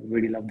 Oh, I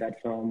really love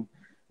that film.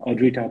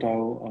 Audrey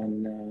Tautou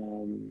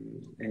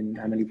in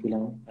Amélie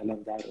Poulain. I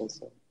love that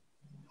also.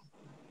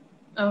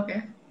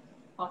 Okay,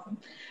 awesome.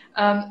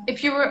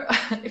 If you were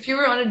if you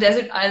were on a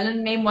desert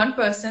island, name one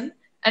person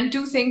and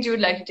two things you would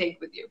like to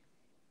take with you.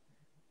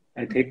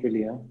 I take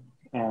Willia,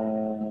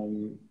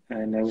 and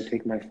I would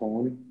take my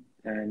phone,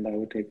 and I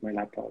would take my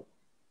laptop.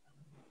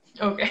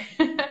 Okay,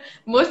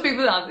 most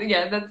people answer.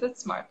 Yeah,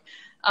 that's smart.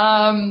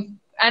 And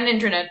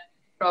internet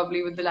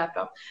probably with the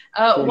laptop.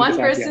 One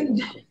person,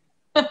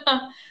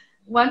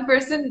 one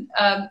person,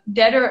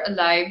 dead or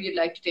alive, you'd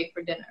like to take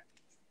for dinner.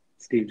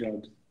 Steve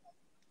Jobs.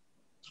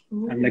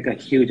 Ooh. I'm like a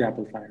huge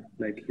Apple fan,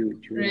 like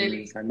huge.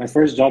 Really? Fan. My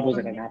first job was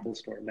at an Apple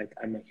store. Like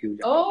I'm a huge.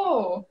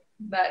 Oh,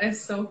 that is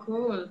so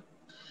cool.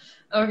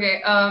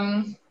 Okay.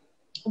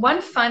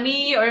 One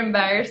funny or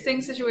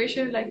embarrassing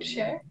situation you'd like to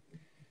share?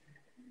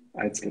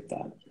 I'd skip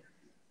that.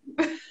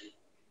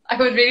 I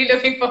was really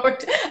looking forward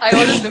to, I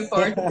always look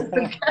forward to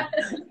this.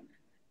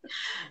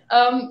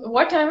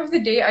 What time of the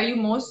day are you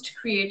most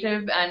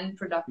creative and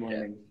productive?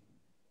 Morning.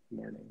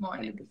 100%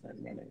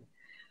 morning.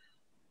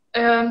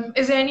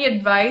 Is there any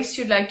advice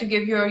you'd like to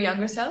give your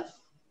younger self?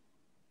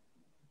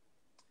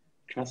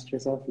 Trust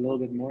yourself a little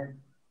bit more.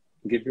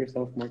 Give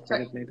yourself more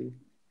credit, maybe.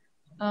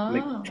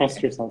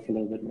 Trust yourself a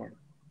little bit more.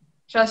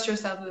 Trust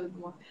yourself a little bit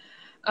more.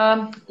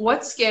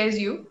 What scares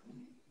you?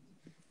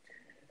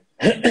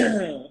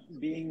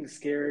 Being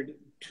scared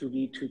to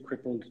be too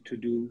crippled to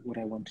do what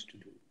I want to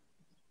do.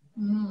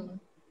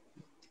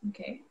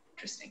 Okay,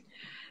 interesting.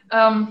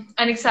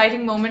 An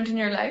exciting moment in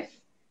your life?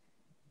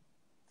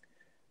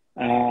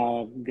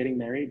 Getting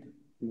married,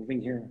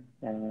 moving here,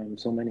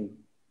 so many.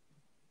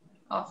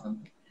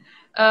 Awesome.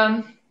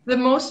 The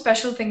most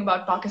special thing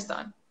about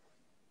Pakistan?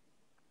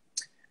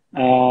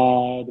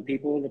 The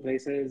people, the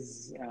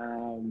places.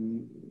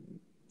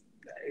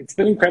 It's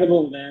been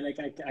incredible, man. Like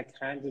I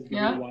can't just give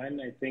you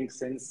one. I think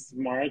since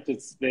March,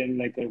 it's been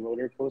like a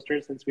roller coaster.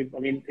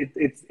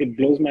 It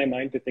blows my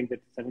mind to think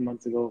that 7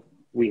 months ago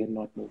we had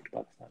not moved to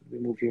Pakistan. We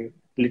moved here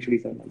literally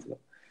 7 months ago.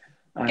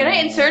 Can I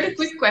insert a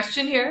quick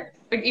question here?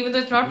 Like, even though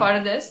it's not part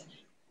of this,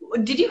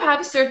 did you have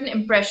a certain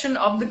impression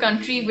of the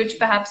country which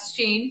perhaps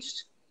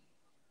changed,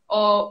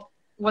 or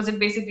was it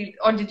basically,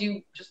 or did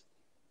you just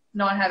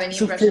not have any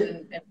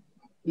impression?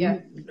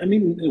 Yeah. I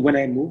mean, when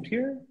I moved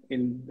here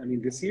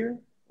this year,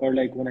 or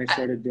like when I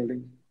started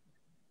building.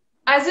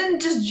 As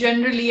in, just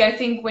generally, I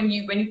think when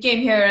you came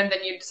here and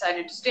then you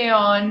decided to stay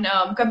on,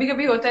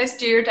 कभी-कभी होता है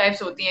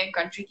stereotypes होती हैं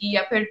country की,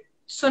 या फिर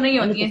सुनी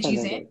होती हैं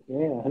चीजें.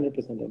 Yeah,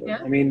 100% of it.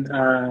 Yeah. I mean,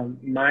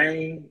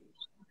 my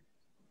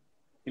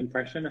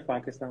impression of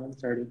Pakistan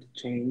started to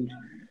change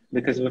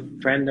because of a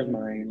friend of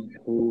mine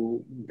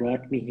who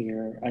brought me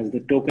here as the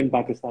token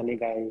Pakistani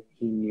guy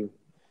he knew.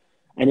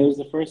 And it was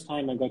the first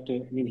time I got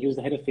to, he was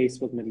the head of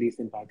Facebook Middle East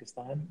in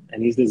Pakistan.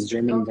 And he's this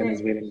German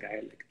Venezuelan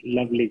guy, like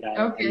lovely guy.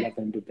 Okay. I love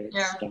him to bits,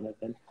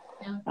 Jonathan.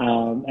 Yeah.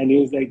 And he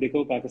was like,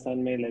 Dekho,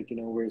 Pakistan mein, like,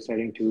 we're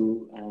starting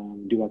to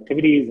do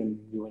activities and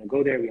we want to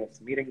go there. We have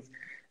some meetings.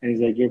 And he's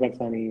like, you're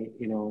Pakistani,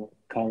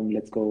 come,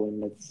 let's go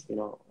and let's,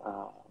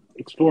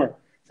 explore.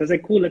 So I was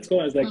like, cool, let's go.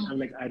 I'm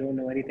like, I don't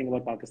know anything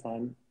about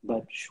Pakistan,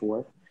 but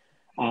sure.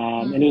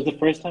 And it was the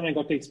first time I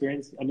got to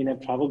experience,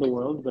 I've traveled the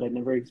world, but I've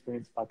never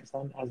experienced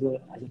Pakistan as a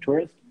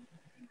tourist.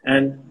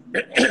 And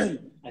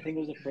I think it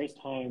was the first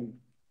time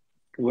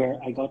where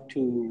I got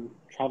to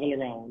travel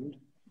around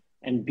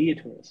and be a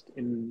tourist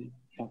in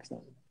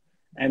Pakistan.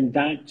 And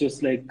that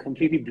just like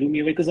completely blew me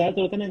away. Because I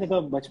thought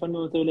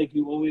like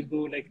you always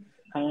go like,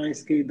 हाँ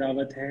इसकी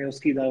दावत है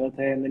उसकी दावत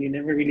है, and then you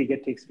never really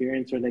get to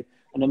experience, or like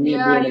and अम्मी अब्बू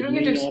Yeah, are you like don't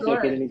get to नहीं यहाँ पे explore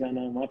अकेले it. नहीं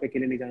जाना वहाँ पे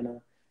अकेले नहीं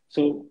जाना.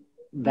 So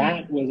Hmm.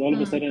 that was all of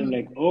a Hmm. sudden Hmm.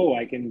 like, oh,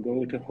 I can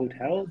go to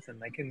hotels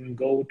and I can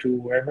go to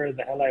wherever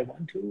the hell I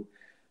want to.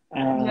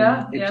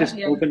 Yeah, It yeah, just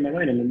yeah. opened my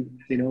mind, and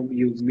then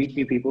you meet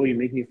new people, you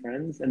make new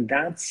friends, and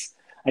that's,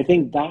 I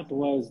think that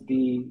was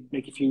the,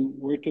 like, if you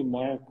were to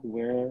mark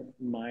where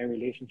my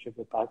relationship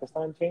with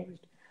Pakistan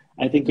changed,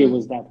 I think it Hmm.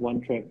 was that one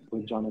trip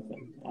with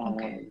Jonathan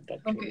Okay.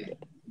 that changed Okay.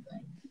 it.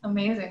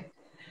 Amazing.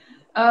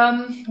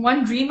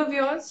 One dream of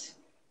yours?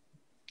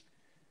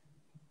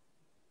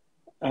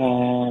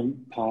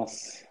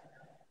 Pass.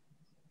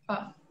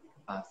 Pass.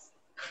 Pass.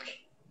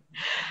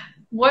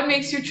 What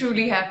makes you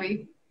truly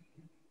happy?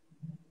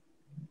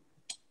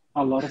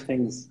 A lot of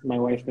things. My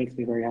wife makes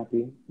me very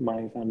happy.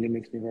 My family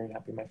makes me very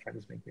happy. My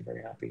friends make me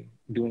very happy.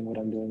 Doing what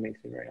I'm doing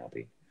makes me very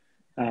happy.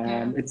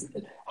 Yeah. It's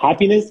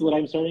happiness. What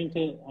I'm starting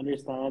to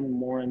understand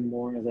more and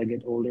more as I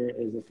get older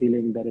is a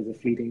feeling that is a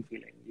fleeting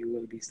feeling. You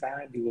will be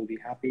sad, you will be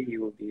happy,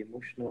 you will be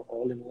emotional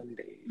all in one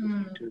day. You just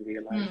Hmm. need to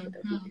realize Hmm.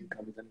 that Hmm. everything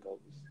comes and goes.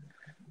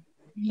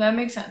 That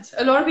makes sense.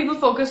 A lot of people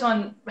focus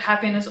on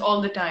happiness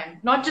all the time.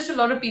 Not just a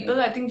lot of Right?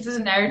 people. I think this is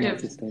a Not narrative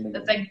that's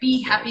sustainable. like be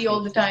Yeah, happy it's all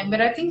not the time. But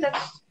sustainable. I think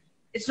that's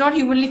it's not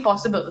humanly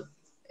possible.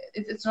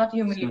 It's not It's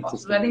humanly not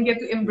possible. I think you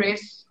have sustainable. to Yeah.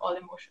 embrace all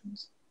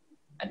emotions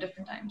at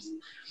different times.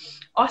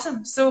 Awesome.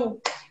 So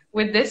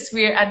with this,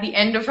 we're at the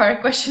end of our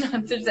question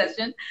answer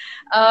session.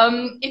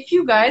 If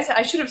you guys,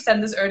 I should have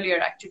said this earlier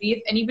actually.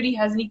 If anybody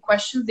has any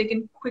questions, they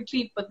can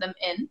quickly put them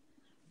in.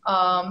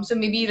 So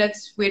maybe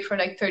let's wait for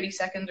like 30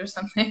 seconds or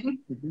something.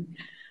 Mm-hmm.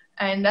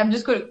 And I'm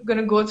just going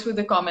to go through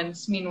the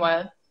comments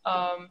meanwhile.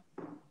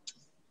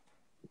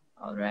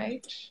 All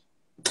right.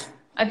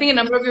 I think a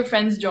number of your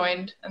friends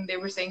joined and they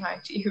were saying hi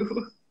to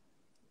you.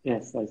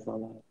 Yes, I saw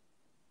that.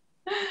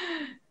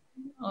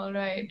 All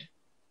right.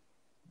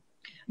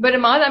 But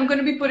Ahmad, I'm going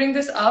to be putting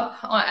this up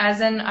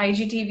as an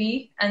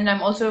IGTV, and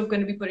I'm also going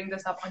to be putting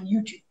this up on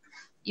YouTube,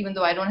 even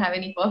though I don't have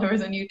any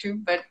followers on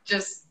YouTube, but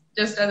just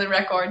as a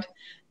record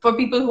for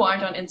people who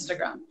aren't on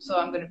Instagram. So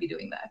I'm going to be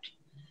doing that.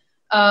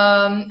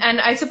 And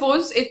I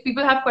suppose if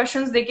people have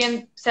questions, they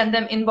can send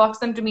them, inbox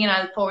them to me, and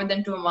I'll forward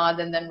them to Ahmad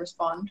and then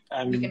respond.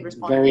 We can I'm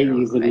respond very later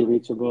on, easily right?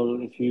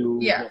 reachable. If you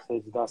Yeah,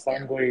 message yeah,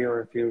 Dasangoi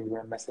or if you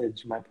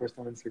message my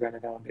personal Instagram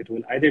account, it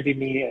will either be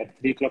me at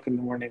 3 o'clock in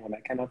the morning when I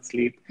cannot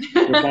sleep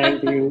replying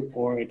to you,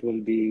 or it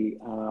will be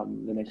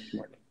the next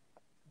morning.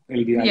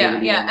 It'll be either yeah,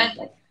 really yeah. one of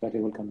that, but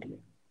it will come to me.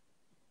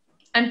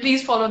 And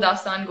please follow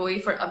Dastan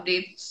Goi for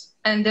updates.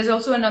 And there's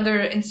also another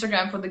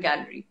Instagram for the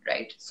gallery,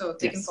 right? So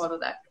they can Yes. follow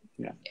that.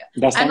 Yeah. Yeah.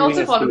 And Dasangoi also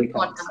has follow three the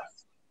accounts. podcast.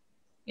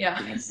 Yeah.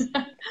 Yes.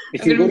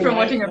 If I'm you going to go be to my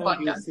promoting your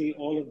account, you'll podcast. see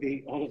all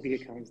of the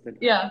accounts that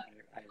Yeah.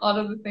 I All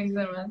of the things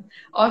I run.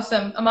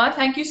 Awesome. Ahmad,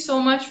 thank you so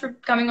much for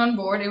coming on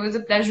board. It was a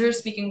pleasure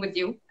speaking with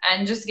you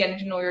and just getting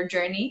to know your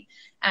journey.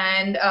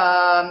 And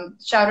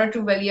shout out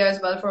to Velia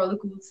as well for all the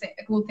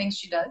cool things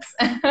she does.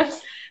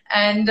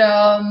 And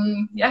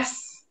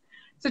yes.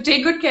 So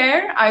take good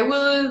care. I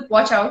will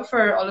watch out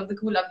for all of the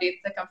cool updates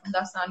that come from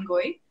Dastan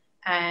Goi.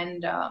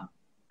 And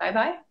bye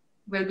bye.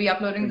 We'll be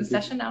uploading the Thank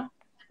you. session now.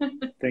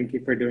 Thank you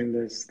for doing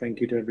this. Thank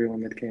you to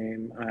everyone that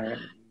came.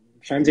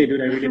 Shanjay, dude,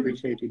 I really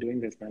appreciate you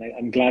doing this, man.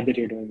 I'm glad that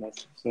you're doing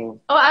this.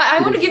 So Oh, I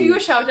want to kudos give to you a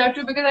you. shout out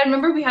too because I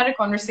remember we had a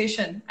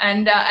conversation,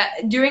 and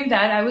during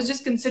that I was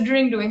just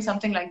considering doing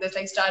something like this,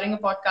 like starting a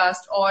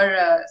podcast or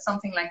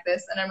something like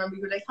this. And I remember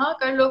you were like, "हाँ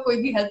कर लो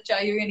कोई भी help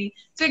चाहिए या नहीं."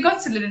 So it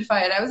got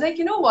solidified. I was like,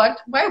 you know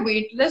what? Why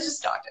wait? Let's just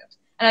start it.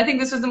 And I think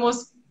this was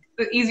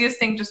the easiest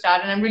thing to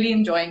start, and I'm really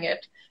enjoying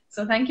it.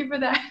 So thank you for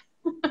that.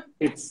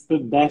 It's the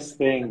best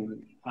thing.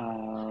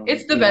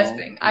 It's the best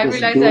thing. I Just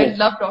realized do I it.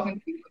 love talking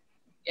to people.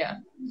 Yeah,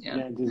 yeah.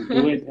 Yeah, just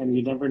do it, and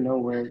you never know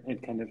where it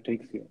kind of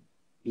takes you.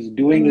 Just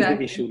doing is the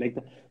Exactly. issue. Like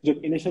the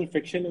initial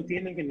friction होती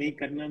है ना कि नहीं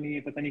करना नहीं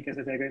है पता नहीं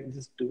कैसे जाएगा.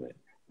 Just do it.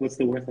 What's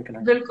the worst that can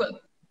happen? Bilkul.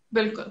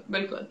 Bilkul.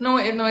 Bilkul. No,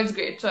 no, it's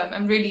great. So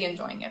I'm really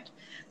enjoying it.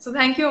 So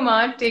thank you,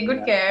 Amar. Take I'm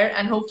good glad. care.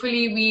 And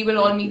hopefully we will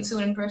all Thank meet you.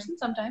 soon in person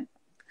sometime.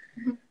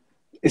 Yeah?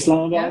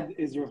 Islamabad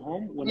is your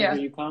home. Whenever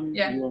Yeah. you come,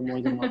 Yeah. you are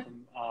more than welcome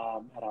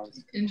at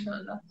ours.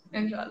 Inshallah.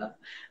 Inshallah.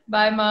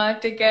 Bye, Ma.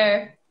 Take care.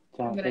 I'm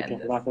Ciao. going to Take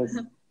end care. this.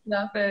 Hafiz.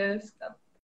 Love